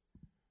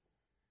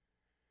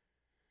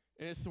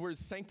 And it's the word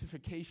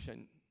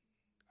sanctification.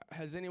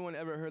 Has anyone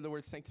ever heard the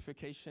word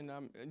sanctification?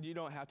 You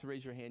don't have to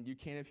raise your hand. You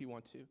can if you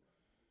want to.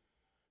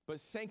 But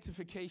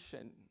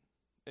sanctification,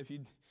 if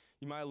you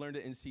might have learned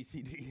it in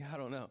CCD, I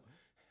don't know.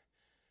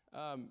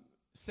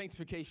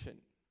 Sanctification.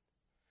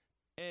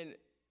 And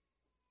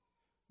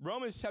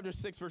Romans chapter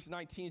 6, verse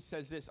 19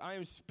 says this, I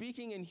am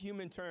speaking in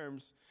human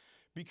terms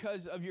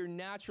because of your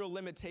natural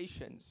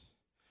limitations.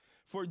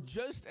 For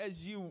just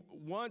as you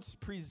once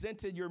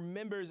presented your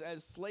members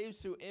as slaves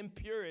to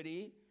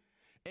impurity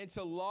and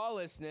to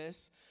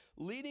lawlessness,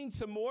 leading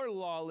to more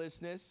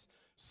lawlessness,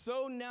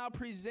 so now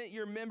present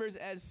your members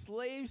as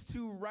slaves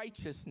to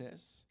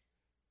righteousness,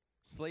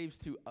 slaves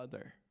to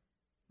other,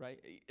 right?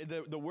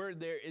 The word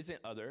there isn't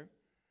other.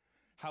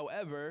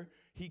 However,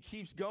 he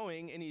keeps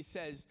going and he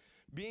says,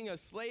 being a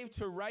slave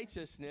to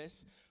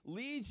righteousness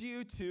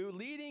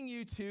leading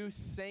you to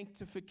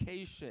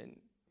sanctification.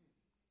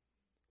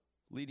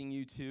 Leading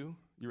you to,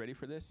 you ready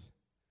for this?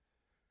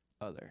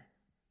 Other.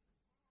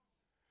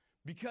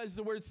 Because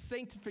the word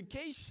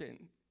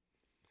sanctification,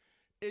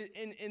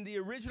 in the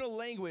original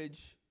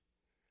language,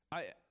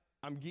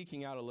 I'm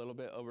geeking out a little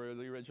bit over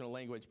the original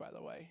language, by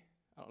the way.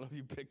 I don't know if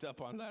you picked up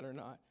on that or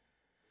not.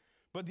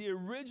 But the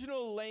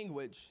original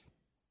language,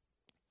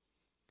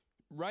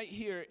 right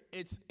here,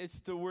 it's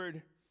the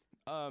word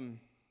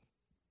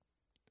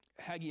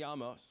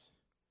hagiamos,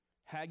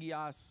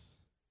 hagiosmos.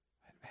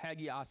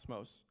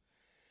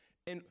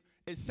 And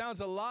it sounds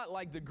a lot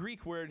like the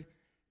Greek word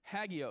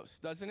hagios,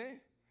 doesn't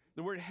it?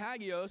 The word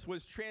hagios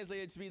was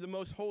translated to be the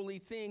most holy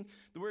thing.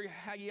 The word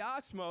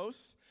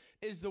hagiosmos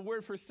is the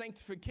word for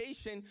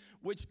sanctification,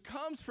 which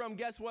comes from,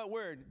 guess what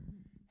word?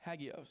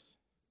 Hagios.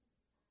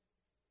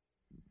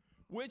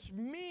 Which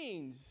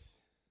means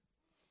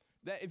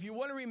that if you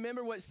want to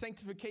remember what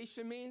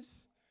sanctification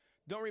means,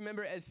 don't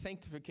remember as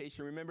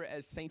sanctification, remember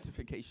as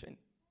sanctification.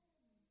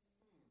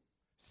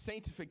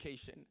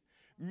 Sanctification.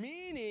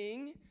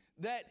 Meaning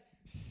that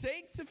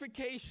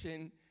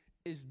sanctification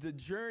is the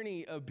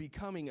journey of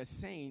becoming a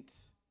saint.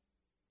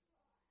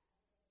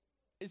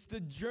 It's the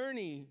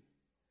journey.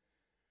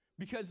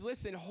 Because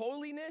listen,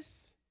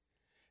 holiness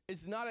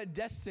is not a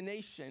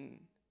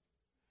destination.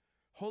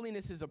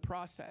 Holiness is a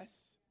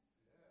process.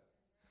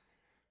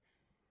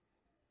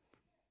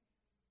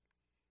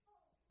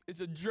 It's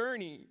a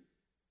journey.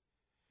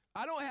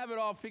 I don't have it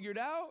all figured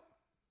out.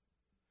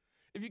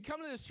 If you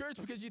come to this church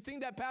because you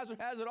think that pastor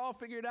has it all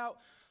figured out,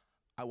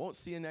 I won't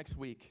see you next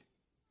week.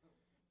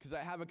 Because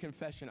I have a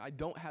confession. I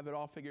don't have it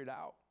all figured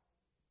out.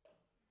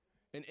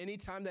 And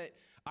anytime that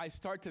I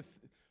start to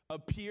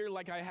appear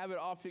like I have it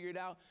all figured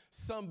out,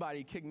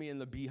 somebody kick me in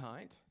the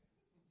behind.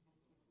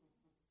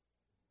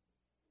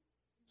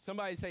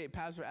 Somebody say,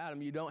 Pastor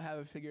Adam, you don't have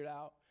it figured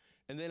out.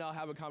 And then I'll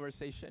have a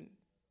conversation.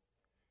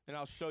 And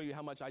I'll show you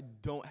how much I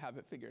don't have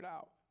it figured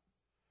out.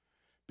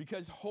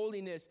 Because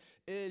holiness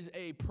is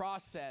a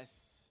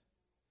process.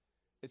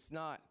 It's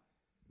not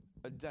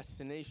a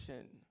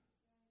destination.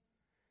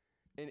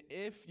 And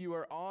if you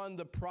are on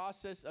the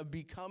process of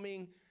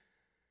becoming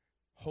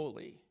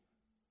holy,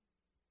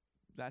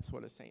 that's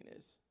what a saint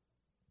is.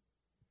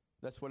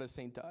 That's what a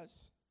saint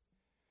does.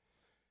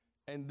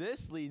 And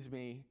this leads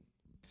me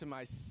to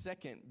my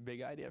second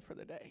big idea for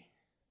the day.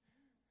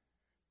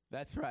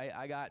 That's right,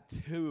 I got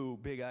two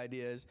big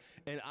ideas,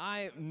 and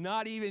I'm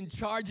not even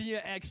charging you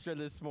extra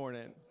this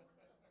morning.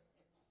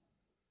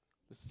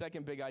 The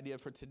second big idea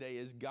for today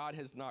is God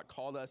has not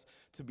called us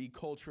to be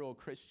cultural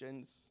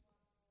Christians.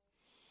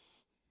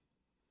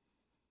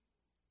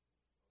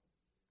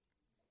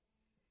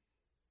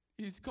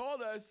 He's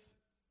called us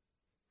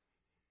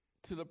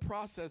to the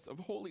process of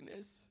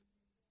holiness.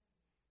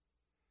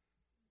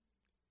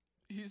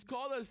 He's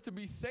called us to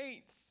be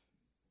saints.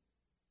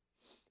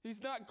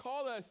 He's not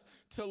called us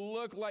to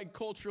look like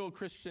cultural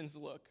Christians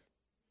look.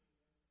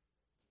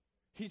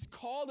 He's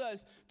called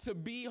us to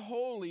be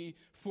holy,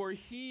 for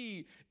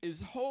he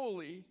is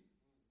holy.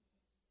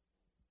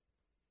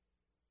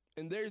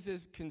 And there's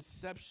this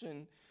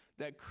conception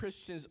that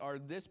Christians are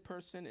this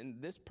person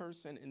and this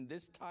person and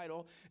this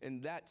title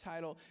and that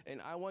title.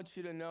 And I want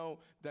you to know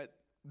that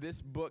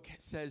this book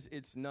says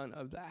it's none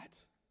of that.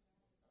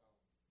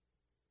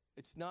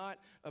 It's not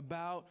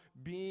about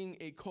being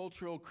a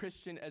cultural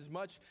Christian as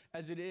much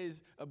as it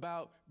is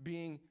about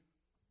being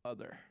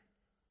other,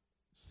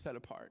 set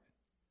apart.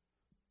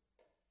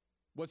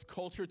 What's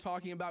culture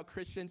talking about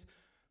Christians?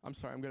 I'm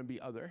sorry, I'm going to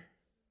be other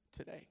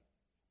today.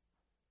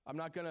 I'm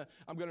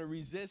going to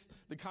resist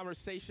the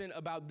conversation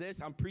about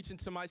this. I'm preaching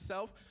to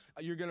myself.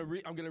 I'm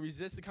going to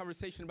resist the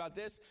conversation about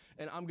this,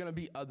 and I'm going to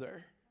be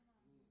other.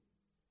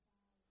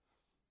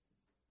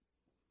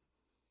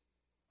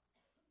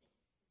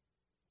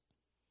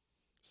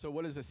 So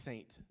what is a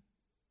saint?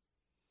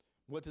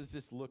 What does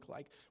this look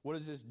like? What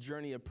does this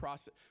journey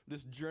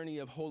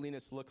of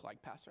holiness look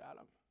like, Pastor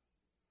Adam?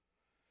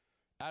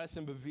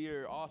 Addison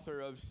Bevere, author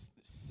of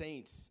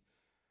Saints,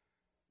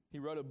 he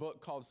wrote a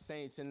book called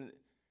Saints, and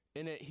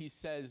in it he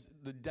says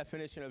the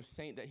definition of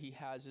saint that he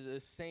has is a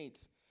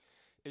saint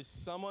is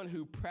someone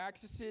who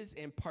practices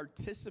and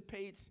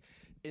participates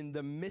in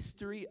the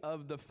mystery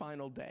of the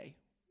final day.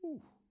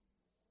 Ooh.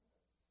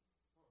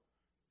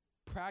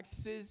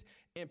 Practices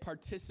and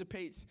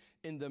participates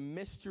in the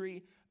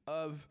mystery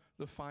of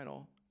the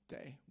final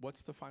day.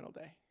 What's the final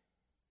day?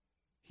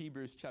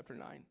 Hebrews chapter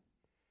 9,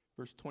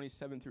 verse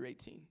 27 through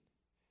 18.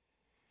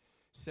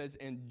 Says,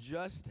 and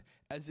just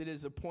as it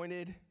is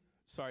appointed,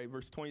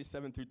 verse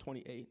 27 through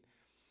 28.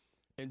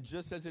 And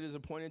just as it is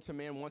appointed to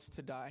man once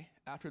to die,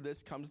 after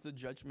this comes the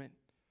judgment.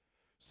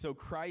 So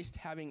Christ,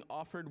 having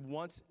offered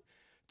once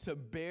to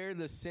bear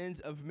the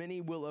sins of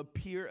many, will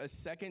appear a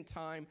second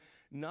time,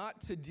 not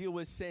to deal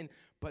with sin,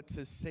 but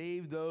to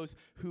save those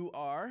who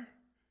are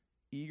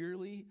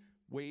eagerly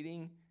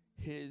waiting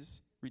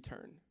his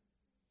return.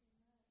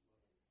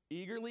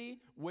 Eagerly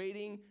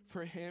waiting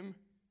for him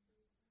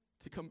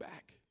to come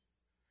back,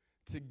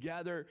 to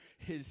gather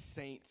his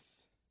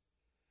saints,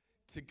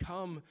 to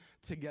come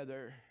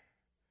together,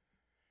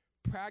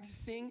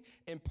 practicing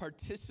and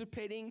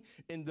participating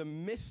in the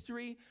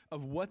mystery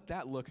of what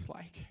that looks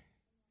like.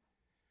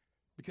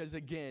 Because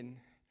again,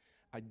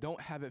 I don't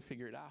have it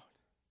figured out.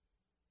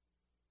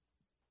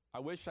 I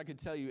wish I could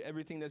tell you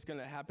everything that's going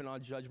to happen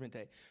on Judgment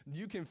Day.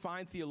 You can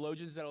find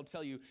theologians that'll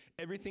tell you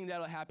everything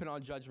that'll happen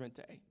on Judgment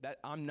Day. That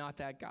I'm not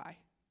that guy.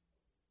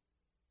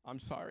 I'm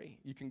sorry.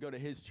 You can go to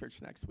his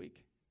church next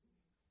week.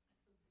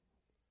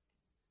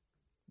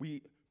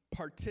 We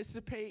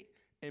participate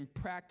and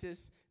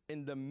practice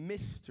in the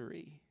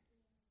mystery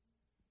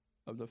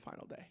of the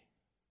final day.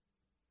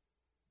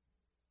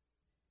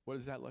 What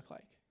does that look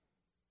like?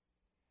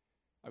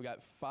 I've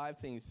got 5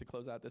 things to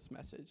close out this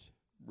message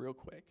real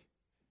quick.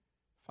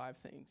 5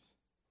 things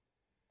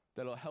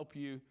that'll help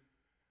you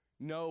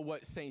know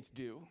what saints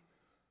do.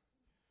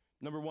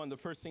 Number 1, the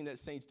first thing that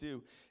saints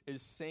do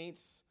is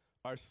saints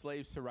are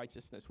slaves to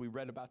righteousness. We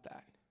read about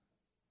that.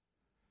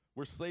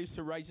 We're slaves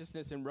to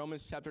righteousness in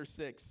Romans chapter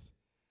 6,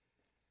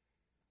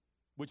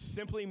 which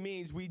simply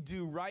means we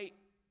do right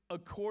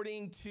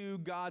according to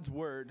God's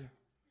word.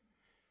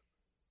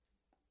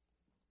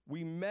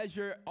 We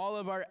measure all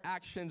of our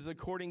actions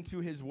according to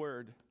his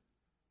word.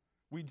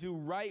 We do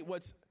right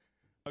what's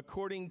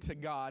according to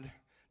God,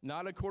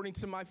 not according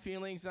to my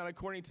feelings, not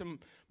according to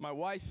my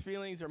wife's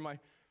feelings or my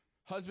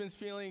husband's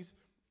feelings.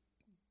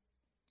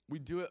 We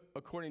do it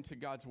according to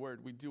God's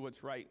word. We do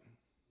what's right.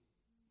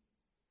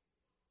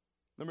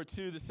 Number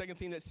 2, the second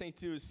thing that saints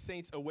do is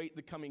saints await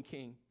the coming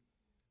king.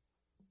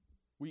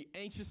 We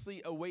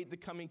anxiously await the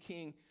coming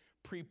king,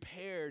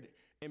 prepared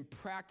and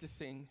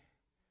practicing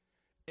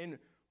in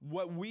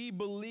what we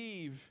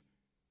believe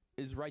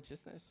is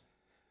righteousness.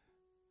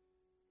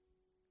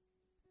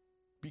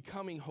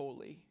 Becoming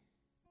holy.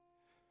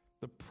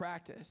 The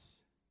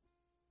practice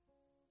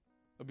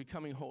of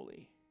becoming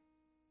holy.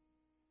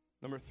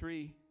 Number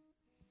 3,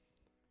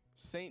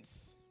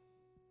 saints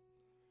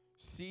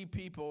see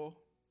people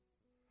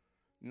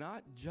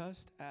not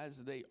just as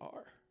they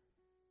are,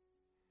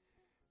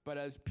 but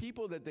as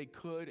people that they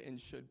could and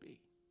should be.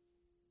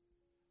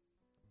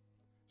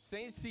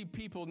 Saints see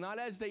people not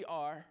as they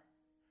are,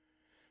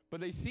 but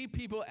they see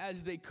people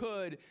as they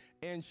could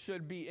and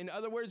should be. In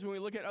other words, when we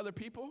look at other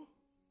people,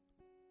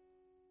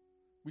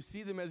 we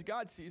see them as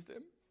God sees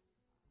them.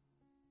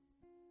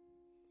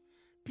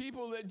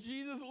 People that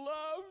Jesus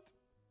loved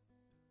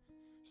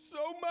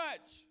so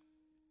much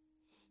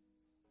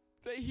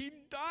that he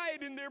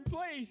died in their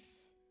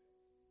place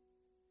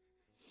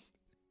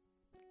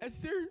as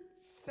their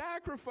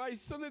sacrifice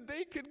so that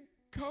they could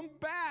come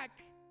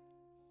back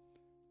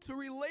to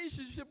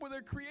relationship with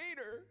their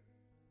Creator.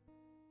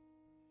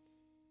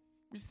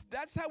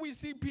 That's how we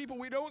see people.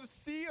 We don't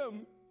see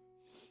them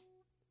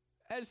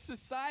as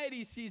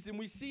society sees them.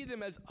 We see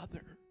them as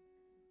other.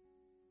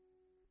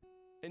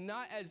 And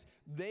not as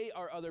they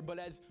are other, but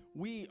as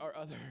we are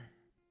other.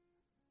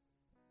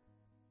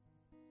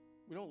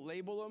 We don't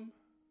label them.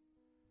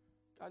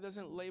 God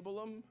doesn't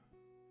label them.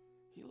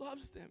 He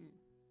loves them.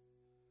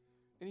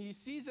 And he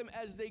sees them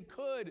as they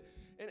could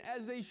and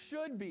as they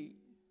should be.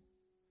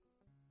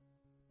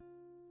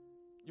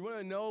 You want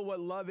to know what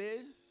love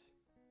is?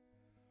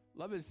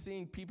 Love is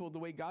seeing people the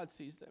way God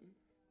sees them.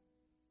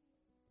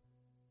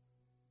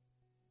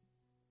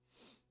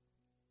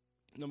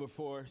 Number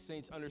 4,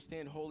 saints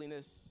understand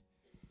holiness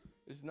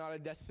is not a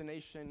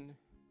destination,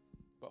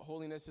 but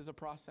holiness is a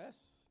process.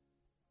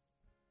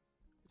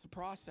 It's a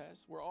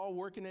process. We're all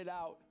working it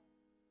out.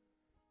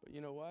 But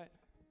you know what?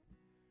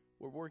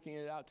 We're working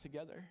it out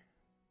together.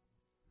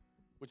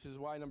 Which is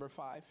why number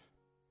 5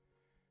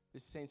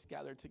 is saints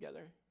gather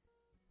together.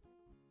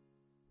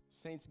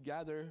 Saints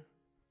gather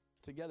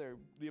together.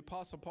 The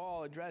Apostle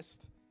Paul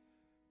addressed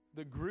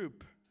the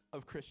group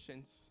of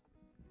Christians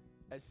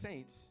as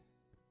saints.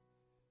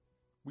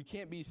 We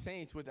can't be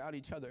saints without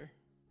each other.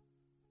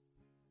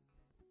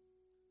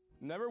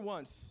 Never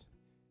once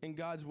in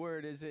God's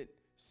word is it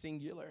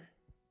singular,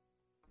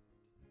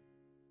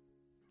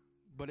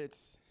 but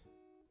it's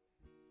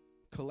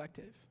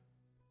collective.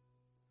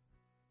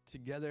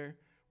 Together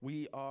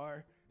we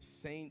are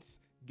saints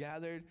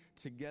gathered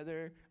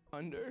together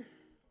under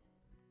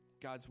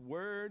God's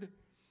word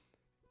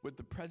with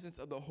the presence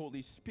of the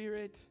Holy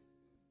Spirit,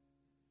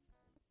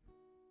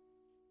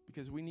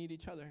 because we need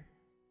each other.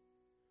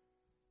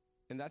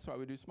 And that's why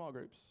we do small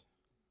groups.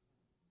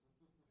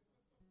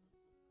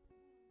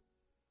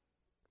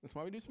 That's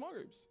why we do small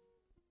groups.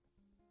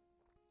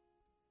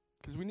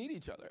 Because we need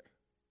each other.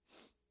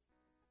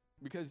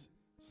 Because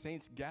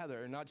saints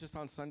gather, not just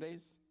on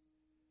Sundays,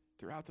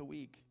 throughout the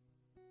week.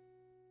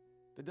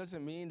 That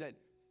doesn't mean that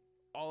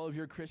all of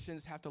your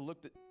Christians have to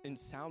look and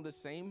sound the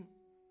same,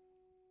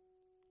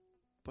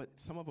 but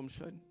some of them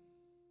should.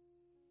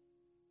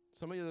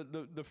 Some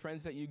of the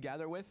friends that you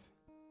gather with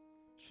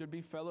should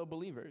be fellow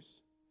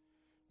believers,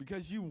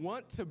 because you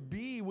want to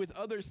be with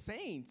other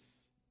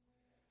saints,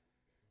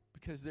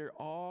 because they're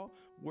all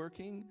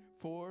working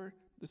for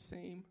the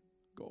same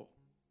goal.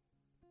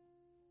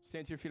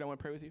 Stand to your feet. I want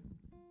to pray with you.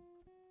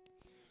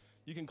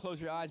 You can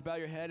close your eyes, bow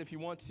your head if you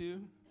want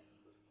to.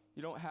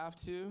 You don't have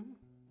to.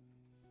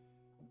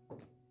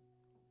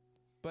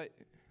 But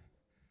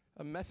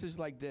a message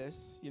like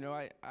this, you know,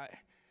 I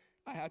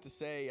have to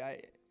say,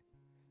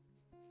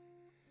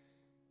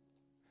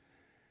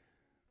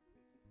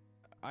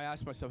 I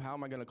asked myself, how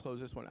am I going to close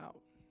this one out?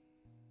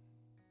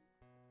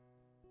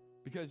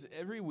 Because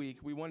every week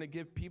we want to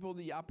give people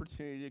the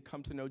opportunity to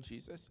come to know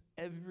Jesus.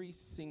 Every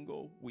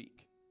single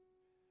week.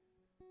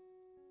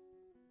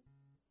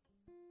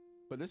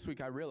 But this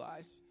week I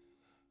realized,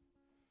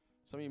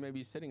 some of you may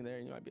be sitting there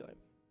and you might be like,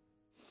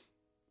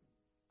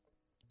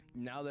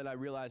 now that I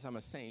realize I'm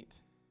a saint,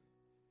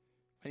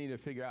 I need to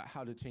figure out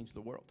how to change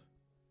the world.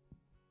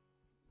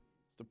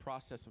 It's the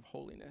process of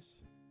holiness.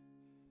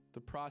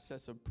 The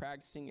process of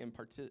practicing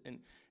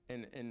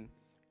and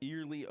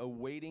eagerly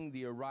awaiting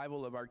the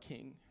arrival of our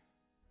King.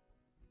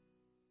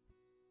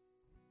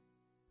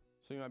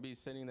 So you might be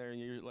sitting there and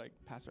you're like,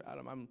 Pastor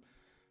Adam,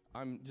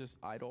 I'm just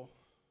idle.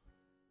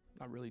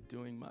 Not really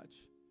doing much.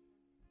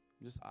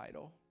 I'm just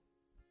idle.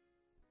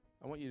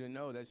 I want you to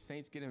know that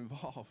saints get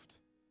involved,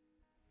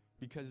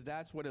 because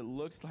that's what it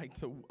looks like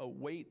to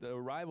await the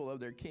arrival of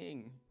their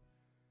King.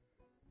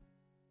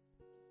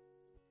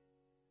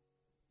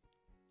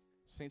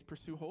 Saints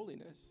pursue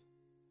holiness.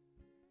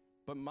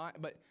 But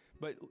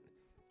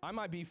I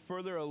might be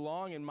further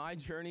along in my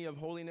journey of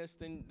holiness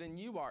than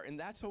you are, and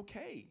that's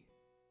okay.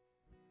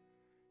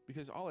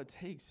 Because all it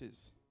takes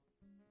is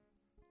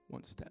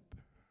one step.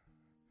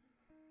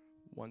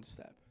 One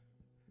step.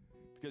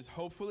 Because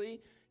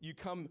hopefully you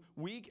come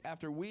week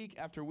after week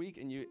after week,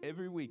 and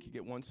every week you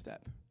get one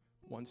step,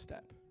 one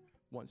step,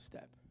 one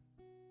step.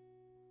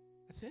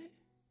 That's it.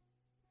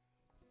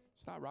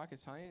 It's not rocket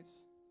science.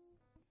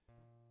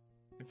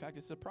 In fact,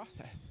 it's a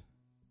process.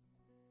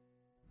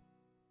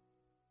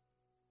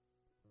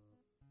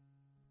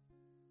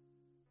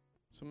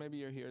 So maybe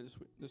you're here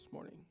this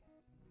morning.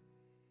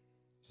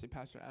 You say,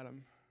 Pastor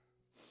Adam,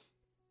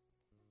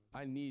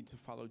 I need to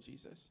follow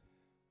Jesus.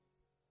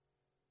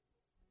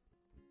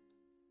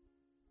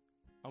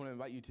 I want to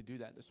invite you to do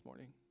that this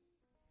morning.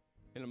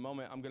 In a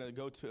moment, I'm going to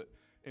go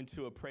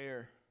into a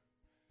prayer.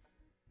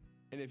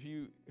 And if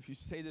you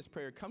say this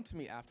prayer, come to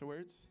me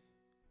afterwards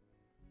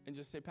and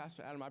just say,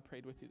 Pastor Adam, I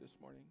prayed with you this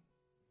morning.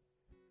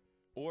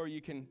 Or you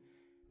can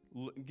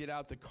get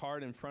out the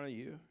card in front of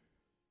you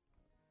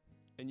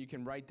and you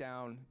can write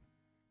down,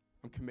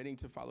 I'm committing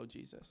to follow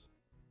Jesus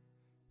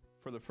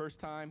for the first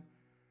time,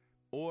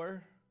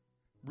 or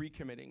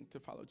recommitting to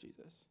follow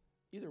Jesus.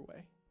 Either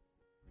way.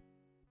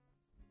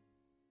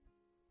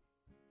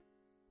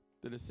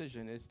 The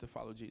decision is to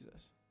follow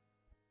Jesus.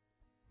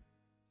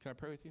 Can I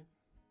pray with you?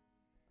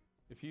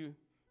 If you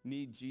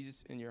need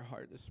Jesus in your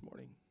heart this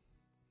morning,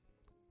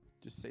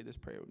 just say this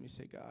prayer with me.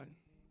 Say, God,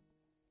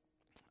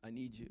 I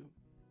need you.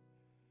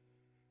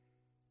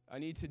 I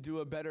need to do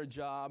a better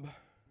job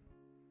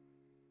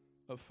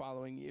of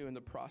following you in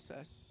the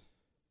process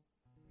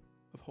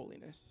of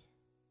holiness.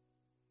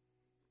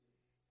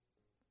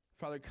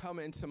 Father, come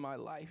into my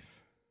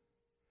life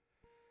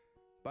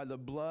by the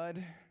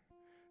blood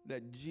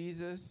that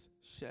Jesus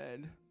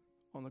shed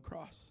on the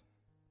cross,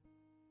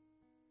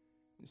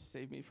 and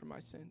save me from my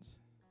sins.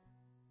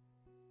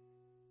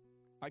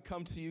 I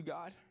come to you,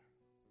 God,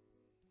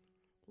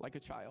 like a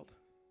child,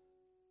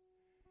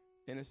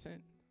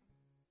 innocent,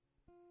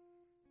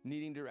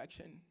 needing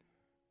direction,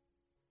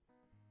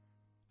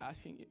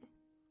 asking you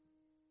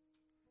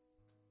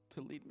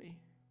to lead me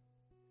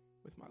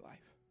with my life.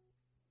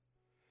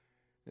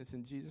 And it's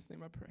in Jesus'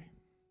 name I pray.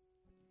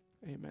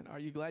 Amen. Are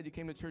you glad you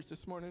came to church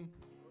this morning?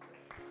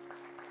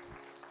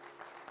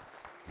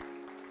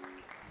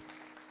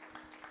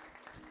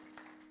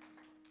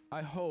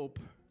 I hope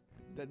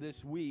that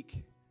this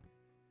week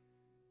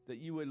that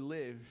you would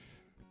live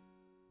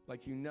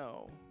like you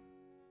know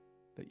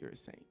that you're a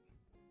saint.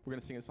 We're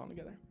going to sing a song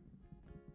together.